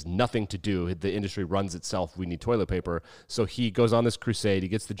billionaire and he has nothing to do. The industry runs itself. We need toilet paper. So he goes on this crusade. He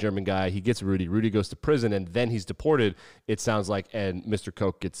gets the German guy. He gets Rudy. Rudy goes to prison, and then he's deported, it sounds like, and Mr.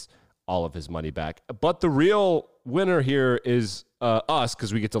 Koch gets all of his money back. But the real winner here is us,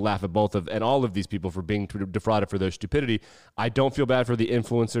 because we get to laugh at both of and all of these people for being defrauded for their stupidity. I don't feel bad for the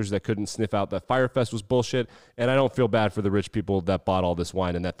influencers that couldn't sniff out that Firefest was bullshit, and I don't feel bad for the rich people that bought all this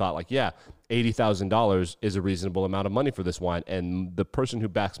wine and that thought like, yeah, $80,000 is a reasonable amount of money for this wine. And the person who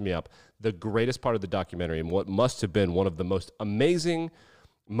backs me up, the greatest part of the documentary and what must have been one of the most amazing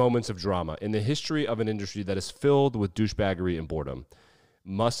moments of drama in the history of an industry that is filled with douchebaggery and boredom,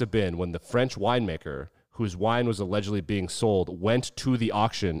 must have been when the French winemaker whose wine was allegedly being sold went to the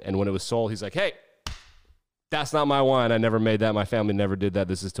auction, and when it was sold, he's like, hey, that's not my wine. I never made that. My family never did that.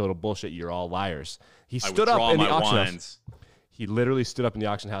 This is total bullshit. You're all liars. He stood up in the auction house. He literally stood up in the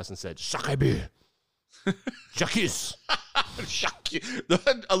auction house and said, Shakabi. Jacques.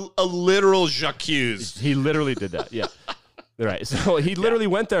 A literal Jacques. He literally did that, yeah. Right. So he literally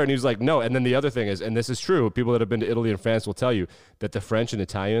went there and he was like, no. And then the other thing is, and this is true, people that have been to Italy and France will tell you that the French and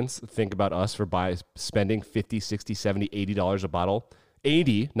Italians think about us for spending $50, $60, $70, $80 a bottle.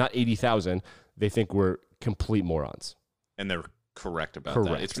 80, not 80,000. They think we're complete morons. And they're correct about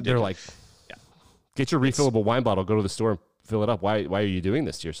that. It's ridiculous. They're like, get your refillable wine bottle, go to the store and fill it up. Why are you doing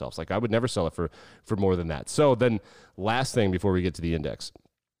this to yourselves? Like, I would never sell it for more than that. So then last thing before we get to the index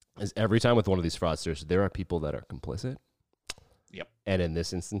is every time with one of these fraudsters, there are people that are complicit. Yep. And in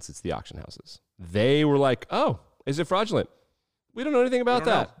this instance, it's the auction houses. They were like, oh, is it fraudulent? We don't know anything about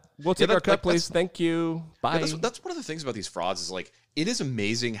that. We'll take our cut, please. Thank you. Bye. Yeah, that's one of the things about these frauds is like, it is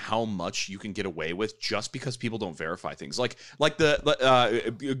amazing how much you can get away with just because people don't verify things. Like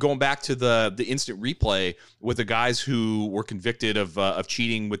the going back to the instant replay with the guys who were convicted of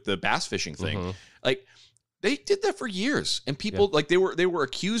cheating with the bass fishing thing. Mm-hmm. Like, they did that for years, and people like they were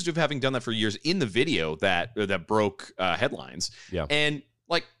accused of having done that for years in the video that broke headlines. Yeah, and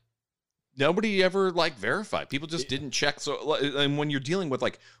like nobody ever like verified. People just didn't check. So, and when you're dealing with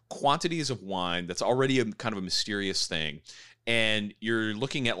like quantities of wine, that's already a kind of a mysterious thing. And you're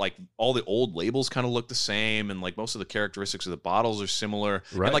looking at like all the old labels kind of look the same, and like most of the characteristics of the bottles are similar.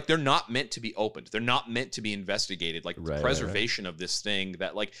 Right. And like they're not meant to be opened. They're not meant to be investigated. Like the preservation of this thing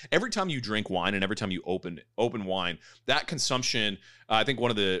that like every time you drink wine and every time you open wine, that consumption. I think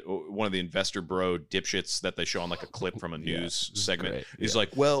one of the investor bro dipshits that they show on like a clip from a news segment is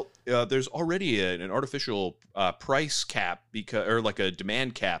like, well, there's already an artificial price cap or like a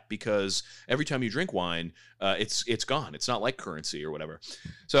demand cap because every time you drink wine, it's gone. It's not like currency or whatever.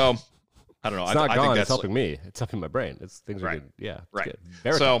 So I don't know. It's not gone. I think that's it's helping me. It's helping my brain. Things are good. Yeah. Right.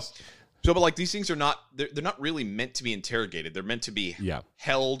 Good. So, but like these things are not, they're not really meant to be interrogated. They're meant to be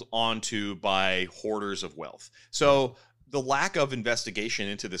held onto by hoarders of wealth. So the lack of investigation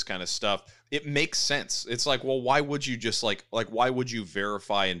into this kind of stuff, it makes sense. It's like, well, why would you just like why would you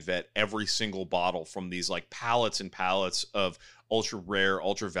verify and vet every single bottle from these like pallets and pallets of ultra rare,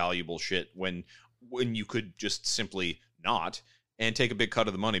 ultra valuable shit when you could just simply not and take a big cut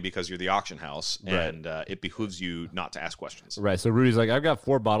of the money because you're the auction house, and it behooves you not to ask questions. Right. So Rudy's like, I've got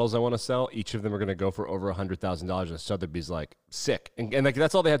 4 bottles I want to sell. Each of them are going to go for over $100,000. And Sotheby's like, sick. And like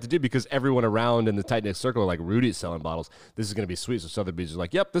that's all they have to do because everyone around in the tight knit circle are like, Rudy's selling bottles. This is going to be sweet. So Sotheby's is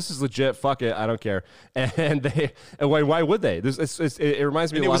like, yep, this is legit. Fuck it, I don't care. And why would they? It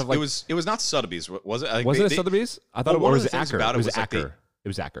reminds me a lot of like it was not Sotheby's, was it? Wasn't it Sotheby's? I thought it was Acker. It was Acker. It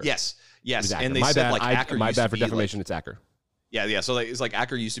was Acker. Yes. And they said like Acker. My bad for defamation. It's Acker. Yeah. So it's like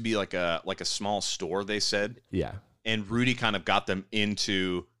Acker used to be like a small store, they said. Yeah. And Rudy kind of got them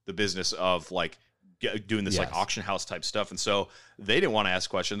into the business of like doing this like auction house type stuff. And so they didn't want to ask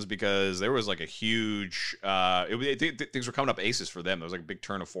questions because there was like a huge things were coming up aces for them. There was like a big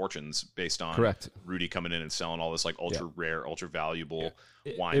turn of fortunes based on Rudy coming in and selling all this like ultra rare, ultra valuable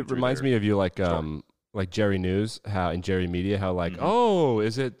wine. It reminds me of you like Jerry News, how in Jerry Media, how like, oh,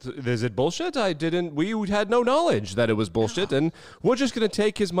 is it bullshit? We had no knowledge that it was bullshit, and we're just gonna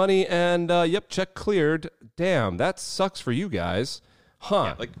take his money and yep, check cleared. Damn, that sucks for you guys,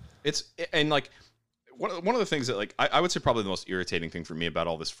 huh? Yeah, one of the things that like I would say probably the most irritating thing for me about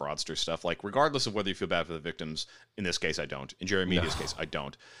all this fraudster stuff, like regardless of whether you feel bad for the victims, in this case I don't, in Jerry Media's case I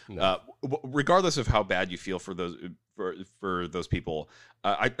don't, regardless of how bad you feel for those people,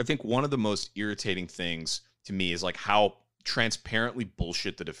 I think one of the most irritating things to me is like how transparently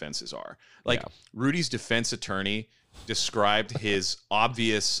bullshit the defenses are. Like Rudy's defense attorney described his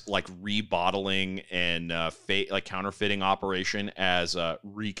obvious like rebottling and like counterfeiting operation as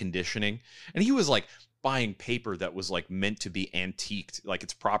reconditioning, and he was like buying paper that was like meant to be antiqued, like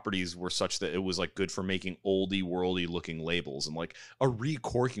its properties were such that it was like good for making oldie worldy looking labels, and like a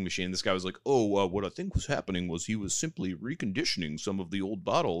recorking machine. This guy was like, what I think was happening was he was simply reconditioning some of the old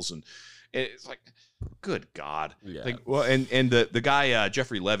bottles, and it's like, good God. Like, well, and the guy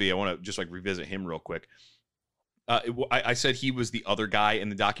Jeffrey Levy, I want to just like revisit him real quick. I said he was the other guy in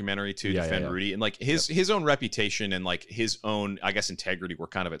the documentary to defend Rudy, and like his own reputation and like his own, I guess, integrity were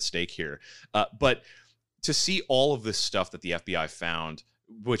kind of at stake here. But to see all of this stuff that the FBI found,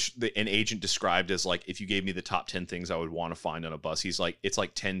 which an agent described as like, if you gave me the top 10 things I would want to find on a bus, he's like, it's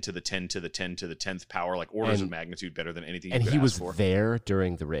like 10 to the 10 to the 10 to the 10th power, like orders of magnitude better than anything. And he was there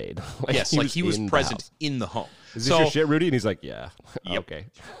during the raid. He was present in the home. Is this your shit, Rudy? And he's like, yeah. Yep. Okay.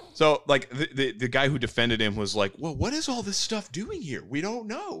 So like the guy who defended him was like, well, what is all this stuff doing here? We don't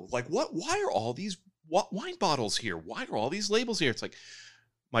know. Like, why are all these wine bottles here? Why are all these labels here? It's like,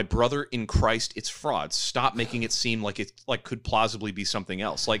 my brother in Christ, it's fraud. Stop making it seem like it like could plausibly be something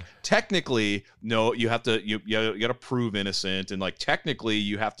else. Like technically, no, you have to you got to prove innocent, and like technically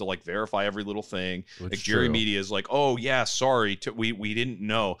you have to like verify every little thing. Like Jerry Media is like, oh yeah, sorry, we didn't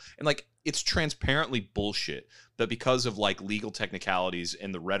know, and like it's transparently bullshit. But because of like legal technicalities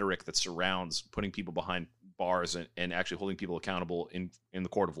and the rhetoric that surrounds putting people behind bars and actually holding people accountable in the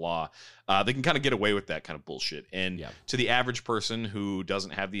court of law, they can kind of get away with that kind of bullshit. And to the average person who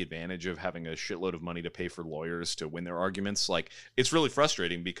doesn't have the advantage of having a shitload of money to pay for lawyers to win their arguments, like it's really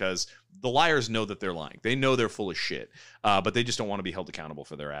frustrating because the liars know that they're lying. They know they're full of shit, but they just don't want to be held accountable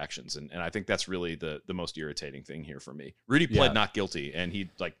for their actions. And I think that's really the most irritating thing here for me. Rudy pled not guilty, and he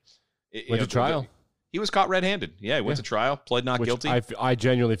like went to trial. He was caught red-handed. Yeah, he went to trial, pled not guilty. I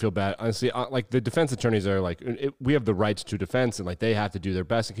genuinely feel bad. Honestly, like the defense attorneys are like, we have the rights to defense, and like they have to do their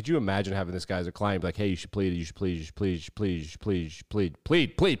best. And could you imagine having this guy as a client, like, hey, you should plead, you should plead, you should plead, you should plead, you should plead, you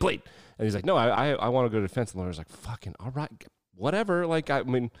should plead. And he's like, no, I want to go to defense. And the lawyer's like, fucking all right, whatever. Like, I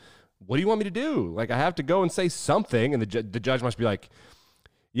mean, what do you want me to do? Like, I have to go and say something, and the judge must be like,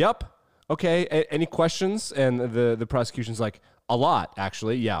 yep, okay. Any questions? And the prosecution's like, a lot,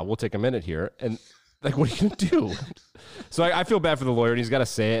 actually. Yeah, we'll take a minute here. And like, what are you going to do? So I feel bad for the lawyer, and he's got to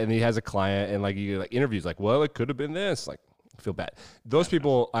say it, and he has a client, and like he like interviews, like, well, it could have been this. Like, I feel bad. Those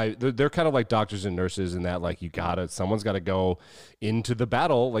people, they're kind of like doctors and nurses in that, like, someone's got to go into the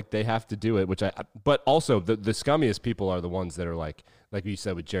battle. Like, they have to do it, but also the scummiest people are the ones that are like you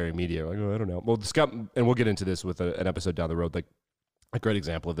said with Jerry Media, like, oh, I don't know. Well, the scum, and we'll get into this with an episode down the road. Like, a great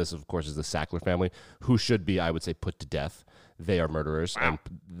example of this, of course, is the Sackler family, who should be, I would say, put to death. They are murderers. Wow.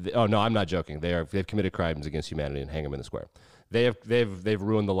 Oh no, I'm not joking. They've committed crimes against humanity, and hang them in the square. They've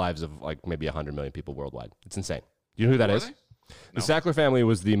ruined the lives of like maybe 100 million people worldwide. It's insane. Do you know who that is? No. The Sackler family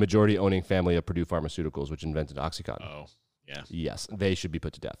was the majority owning family of Purdue Pharmaceuticals, which invented OxyContin. Oh, yeah. Yes, they should be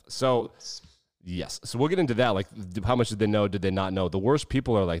put to death. So Yes. So we'll get into that. Like, how much did they know? Did they not know? The worst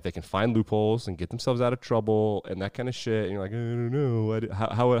people are like, they can find loopholes and get themselves out of trouble and that kind of shit. And you're like, I don't know.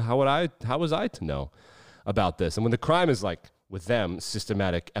 How was I to know about this? And when the crime is like, with them,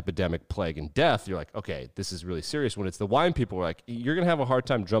 systematic epidemic, plague, and death, you're like, okay, this is really serious. When it's the wine people, we're like, you're going to have a hard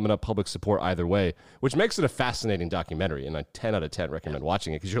time drumming up public support either way, which makes it a fascinating documentary. And I 10 out of 10 recommend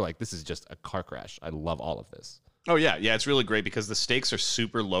watching it because you're like, this is just a car crash. I love all of this. Oh, yeah. Yeah, it's really great because the stakes are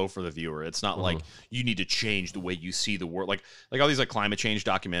super low for the viewer. It's not like you need to change the way you see the world. Like all these like climate change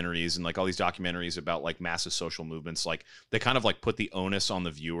documentaries and like all these documentaries about like massive social movements, like they kind of like put the onus on the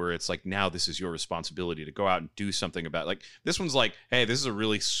viewer. It's like, now this is your responsibility to go out and do something about it. Like this one's like, hey, this is a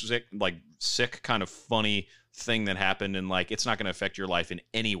really sick kind of funny thing that happened. And like, it's not going to affect your life in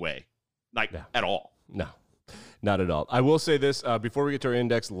any way, like at all. No, not at all. I will say this before we get to our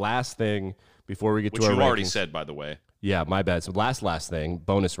index, last thing. Before we get to our rankings. Which you already said, by the way. Yeah, my bad. So last thing,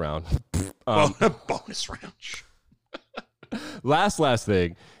 bonus round. Bonus round. Last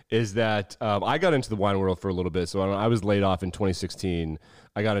thing is that I got into the wine world for a little bit. So I was laid off in 2016.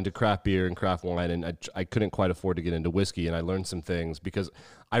 I got into craft beer and craft wine, and I couldn't quite afford to get into whiskey. And I learned some things because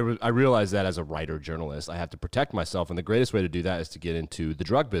I realized that as a writer journalist, I have to protect myself. And the greatest way to do that is to get into the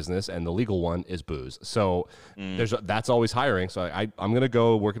drug business, and the legal one is booze. So that's always hiring. So I'm going to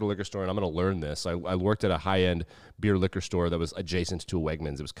go work at a liquor store, and I'm going to learn this. I worked at a high-end beer liquor store that was adjacent to a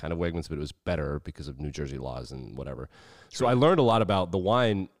Wegmans. It was kind of Wegmans, but it was better because of New Jersey laws and whatever. So I learned a lot about the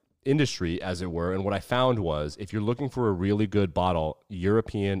wine industry, as it were, and what I found was if you're looking for a really good bottle,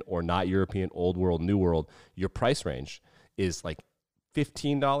 European or not European, old world, new world, your price range is like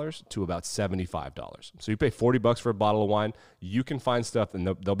 $15 to about $75. So you pay $40 for a bottle of wine, you can find stuff, and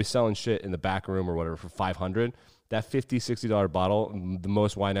they'll be selling shit in the back room or whatever for $500. That $50, $60 bottle, the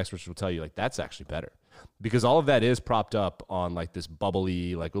most wine experts will tell you, like, that's actually better. Because all of that is propped up on like this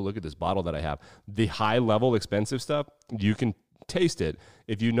bubbly, like, oh, look at this bottle that I have. The high level expensive stuff, you can taste it.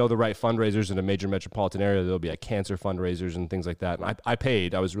 If you know the right fundraisers in a major metropolitan area, there'll be like cancer fundraisers and things like that. And I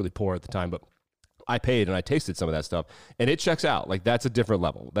paid. I was really poor at the time, but I paid and I tasted some of that stuff, and it checks out. Like, that's a different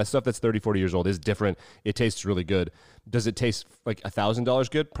level. That stuff that's 30, 40 years old is different. It tastes really good. Does it taste like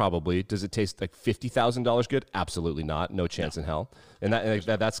 $1,000 good? Probably. Does it taste like $50,000 good? Absolutely not. No chance in hell. And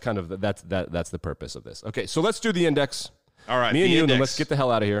that's kind of that's the purpose of this. Okay, so let's do the index. All right, me and you, and then let's get the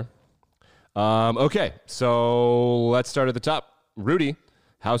hell out of here. Okay, so let's start at the top. Rudy,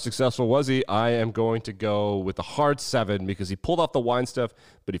 how successful was he? I am going to go with the hard 7 because he pulled off the wine stuff,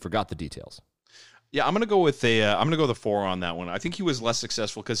 but he forgot the details. Yeah, I'm gonna go with a 4 on that one. I think he was less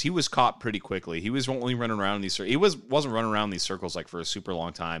successful because he was caught pretty quickly. He was only running around in these circles. He wasn't running around in these circles like for a super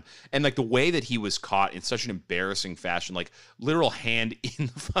long time. And like the way that he was caught in such an embarrassing fashion, like literal hand in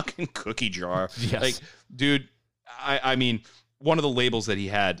the fucking cookie jar. Yes. Like, dude, I mean, one of the labels that he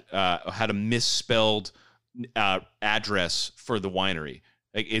had a misspelled address for the winery.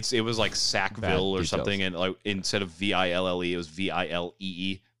 Like it was like Sackville or something, and like instead of Ville, it was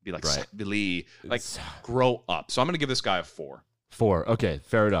Vilee. Be like, right. Sackville. Like, grow up. So I'm going to give this guy a 4. 4. Okay,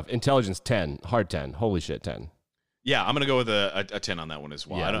 fair enough. Intelligence 10. Hard 10. Holy shit, 10. Yeah, I'm going to go with a 10 on that one as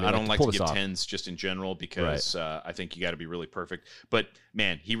well. Yeah, I don't like to give 10s just in general because I think you got to be really perfect. But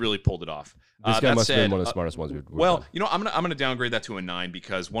man, he really pulled it off. This guy must have been one of the smartest ones we've done. You know, I'm gonna downgrade that to a 9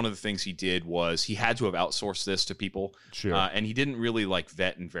 because one of the things he did was he had to have outsourced this to people, sure, and he didn't really like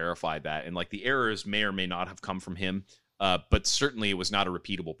vet and verify that, and like the errors may or may not have come from him. But certainly it was not a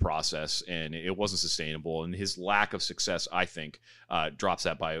repeatable process, and it wasn't sustainable. And his lack of success, I think, drops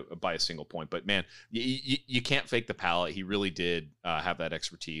that by a single point. But man, you can't fake the palate. He really did have that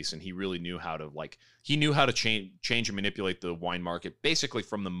expertise, and he really knew how to change and manipulate the wine market basically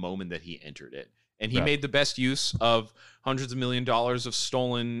from the moment that he entered it. And he made the best use of hundreds of $millions of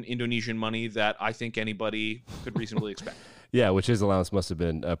stolen Indonesian money that I think anybody could reasonably expect. Yeah, which his allowance must have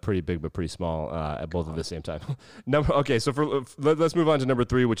been pretty big but pretty small at both at the same time. Okay, so let's move on to number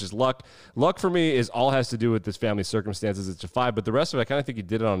 3, which is luck. Luck for me has to do with this family's circumstances. It's a 5, but the rest of it, I kind of think he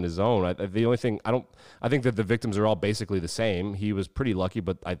did it on his own. The only thing I think that the victims are all basically the same. He was pretty lucky,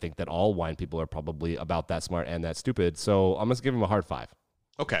 but I think that all wine people are probably about that smart and that stupid. So I'm going to give him a hard 5.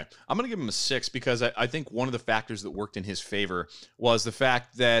 Okay, I'm going to give him a 6 because I think one of the factors that worked in his favor was the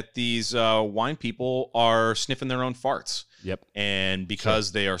fact that these wine people are sniffing their own farts. Yep. And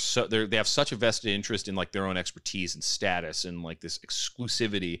because they have such a vested interest in like their own expertise and status and like this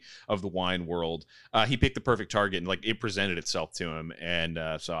exclusivity of the wine world, he picked the perfect target and like it presented itself to him. And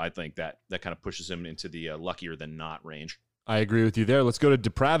so I think that kind of pushes him into the luckier than not range. I agree with you there. Let's go to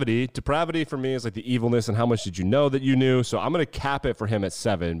depravity. Depravity for me is like the evilness and how much did you know that you knew. So I'm going to cap it for him at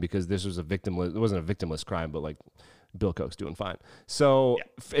 7 because this was it wasn't a victimless crime, but like Bill Koch's doing fine. So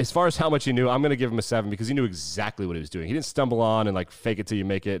as far as how much he knew, I'm going to give him a 7 because he knew exactly what he was doing. He didn't stumble on and like fake it till you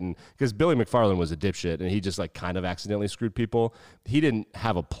make it. And because Billy McFarland was a dipshit and he just like kind of accidentally screwed people. He didn't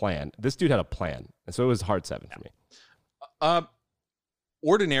have a plan. This dude had a plan. And so it was a hard 7 for me.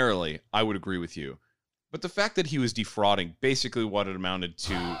 Ordinarily, I would agree with you. But the fact that he was defrauding basically what it amounted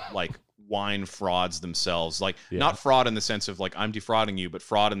to like wine frauds themselves, like not fraud in the sense of like I'm defrauding you, but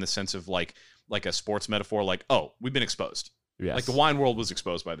fraud in the sense of like a sports metaphor, like, oh, we've been exposed. Yes. Like the wine world was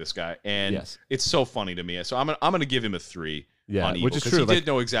exposed by this guy. And it's so funny to me. So I'm going to give him a 3 on Evil, which is true. He did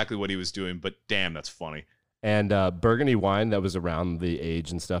know exactly what he was doing, but damn, that's funny. And Burgundy wine that was around the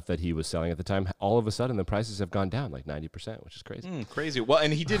age and stuff that he was selling at the time, all of a sudden the prices have gone down like 90%, which is crazy. Crazy. Well,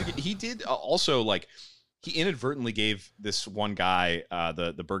 and he did also like, he inadvertently gave this one guy,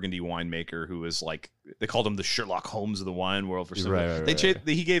 the Burgundy winemaker, who was like, they called him the Sherlock Holmes of the wine world for some reason.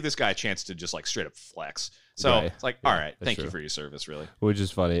 He gave this guy a chance to just like straight up flex. So it's like, all right, thank you for your service, really. Which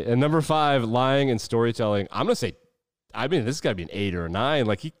is funny. And number 5, lying and storytelling. I'm going to say, I mean, this has got to be an 8 or a 9.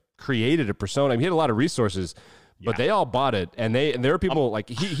 Like he created a persona. I mean, he had a lot of resources, but they all bought it. And there were people like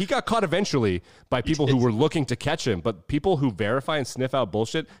he got caught eventually by people who were looking to catch him, but people who verify and sniff out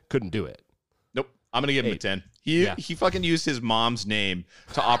bullshit couldn't do it. I'm going to give him a 10. He fucking used his mom's name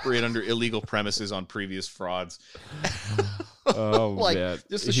to operate under illegal premises on previous frauds. Man.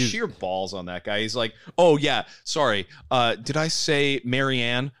 Just the sheer balls on that guy. He's like, oh, yeah, sorry. Did I say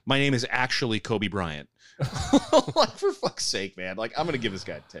Marianne? My name is actually Kobe Bryant. Like, for fuck's sake, man. Like, I'm going to give this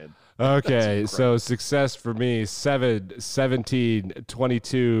guy a 10. Okay, so success for me, 7, 17,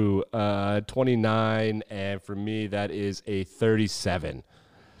 22, 29, and for me, that is a 37.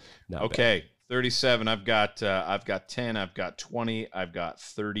 Okay. Bad. 37. I've got 10. I've got 20. I've got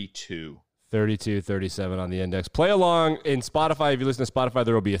 32. 32, 37 on the index. Play along in Spotify. If you listen to Spotify,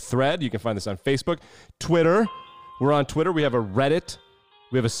 there will be a thread. You can find this on Facebook, Twitter. We're on Twitter. We have a Reddit.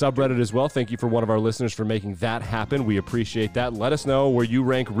 We have a subreddit as well. Thank you for one of our listeners for making that happen. We appreciate that. Let us know where you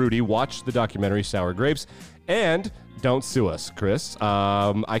rank Rudy. Watch the documentary Sour Grapes. And don't sue us, Chris.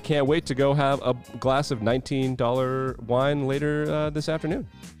 I can't wait to go have a glass of $19 wine later this afternoon.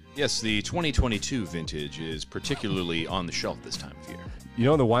 Yes, the 2022 vintage is particularly on the shelf this time of year. You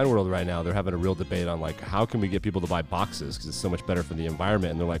know, in the wine world right now, they're having a real debate on, like, how can we get people to buy boxes because it's so much better for the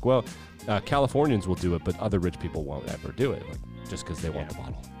environment. And they're like, well, Californians will do it, but other rich people won't ever do it, like, just because they want the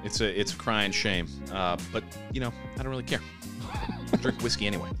bottle. It's a crying shame. But, you know, I don't really care. I drink whiskey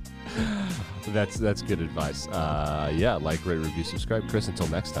anyway. That's good advice. Like, rate, review, subscribe. Chris, until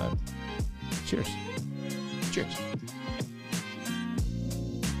next time, cheers. Cheers.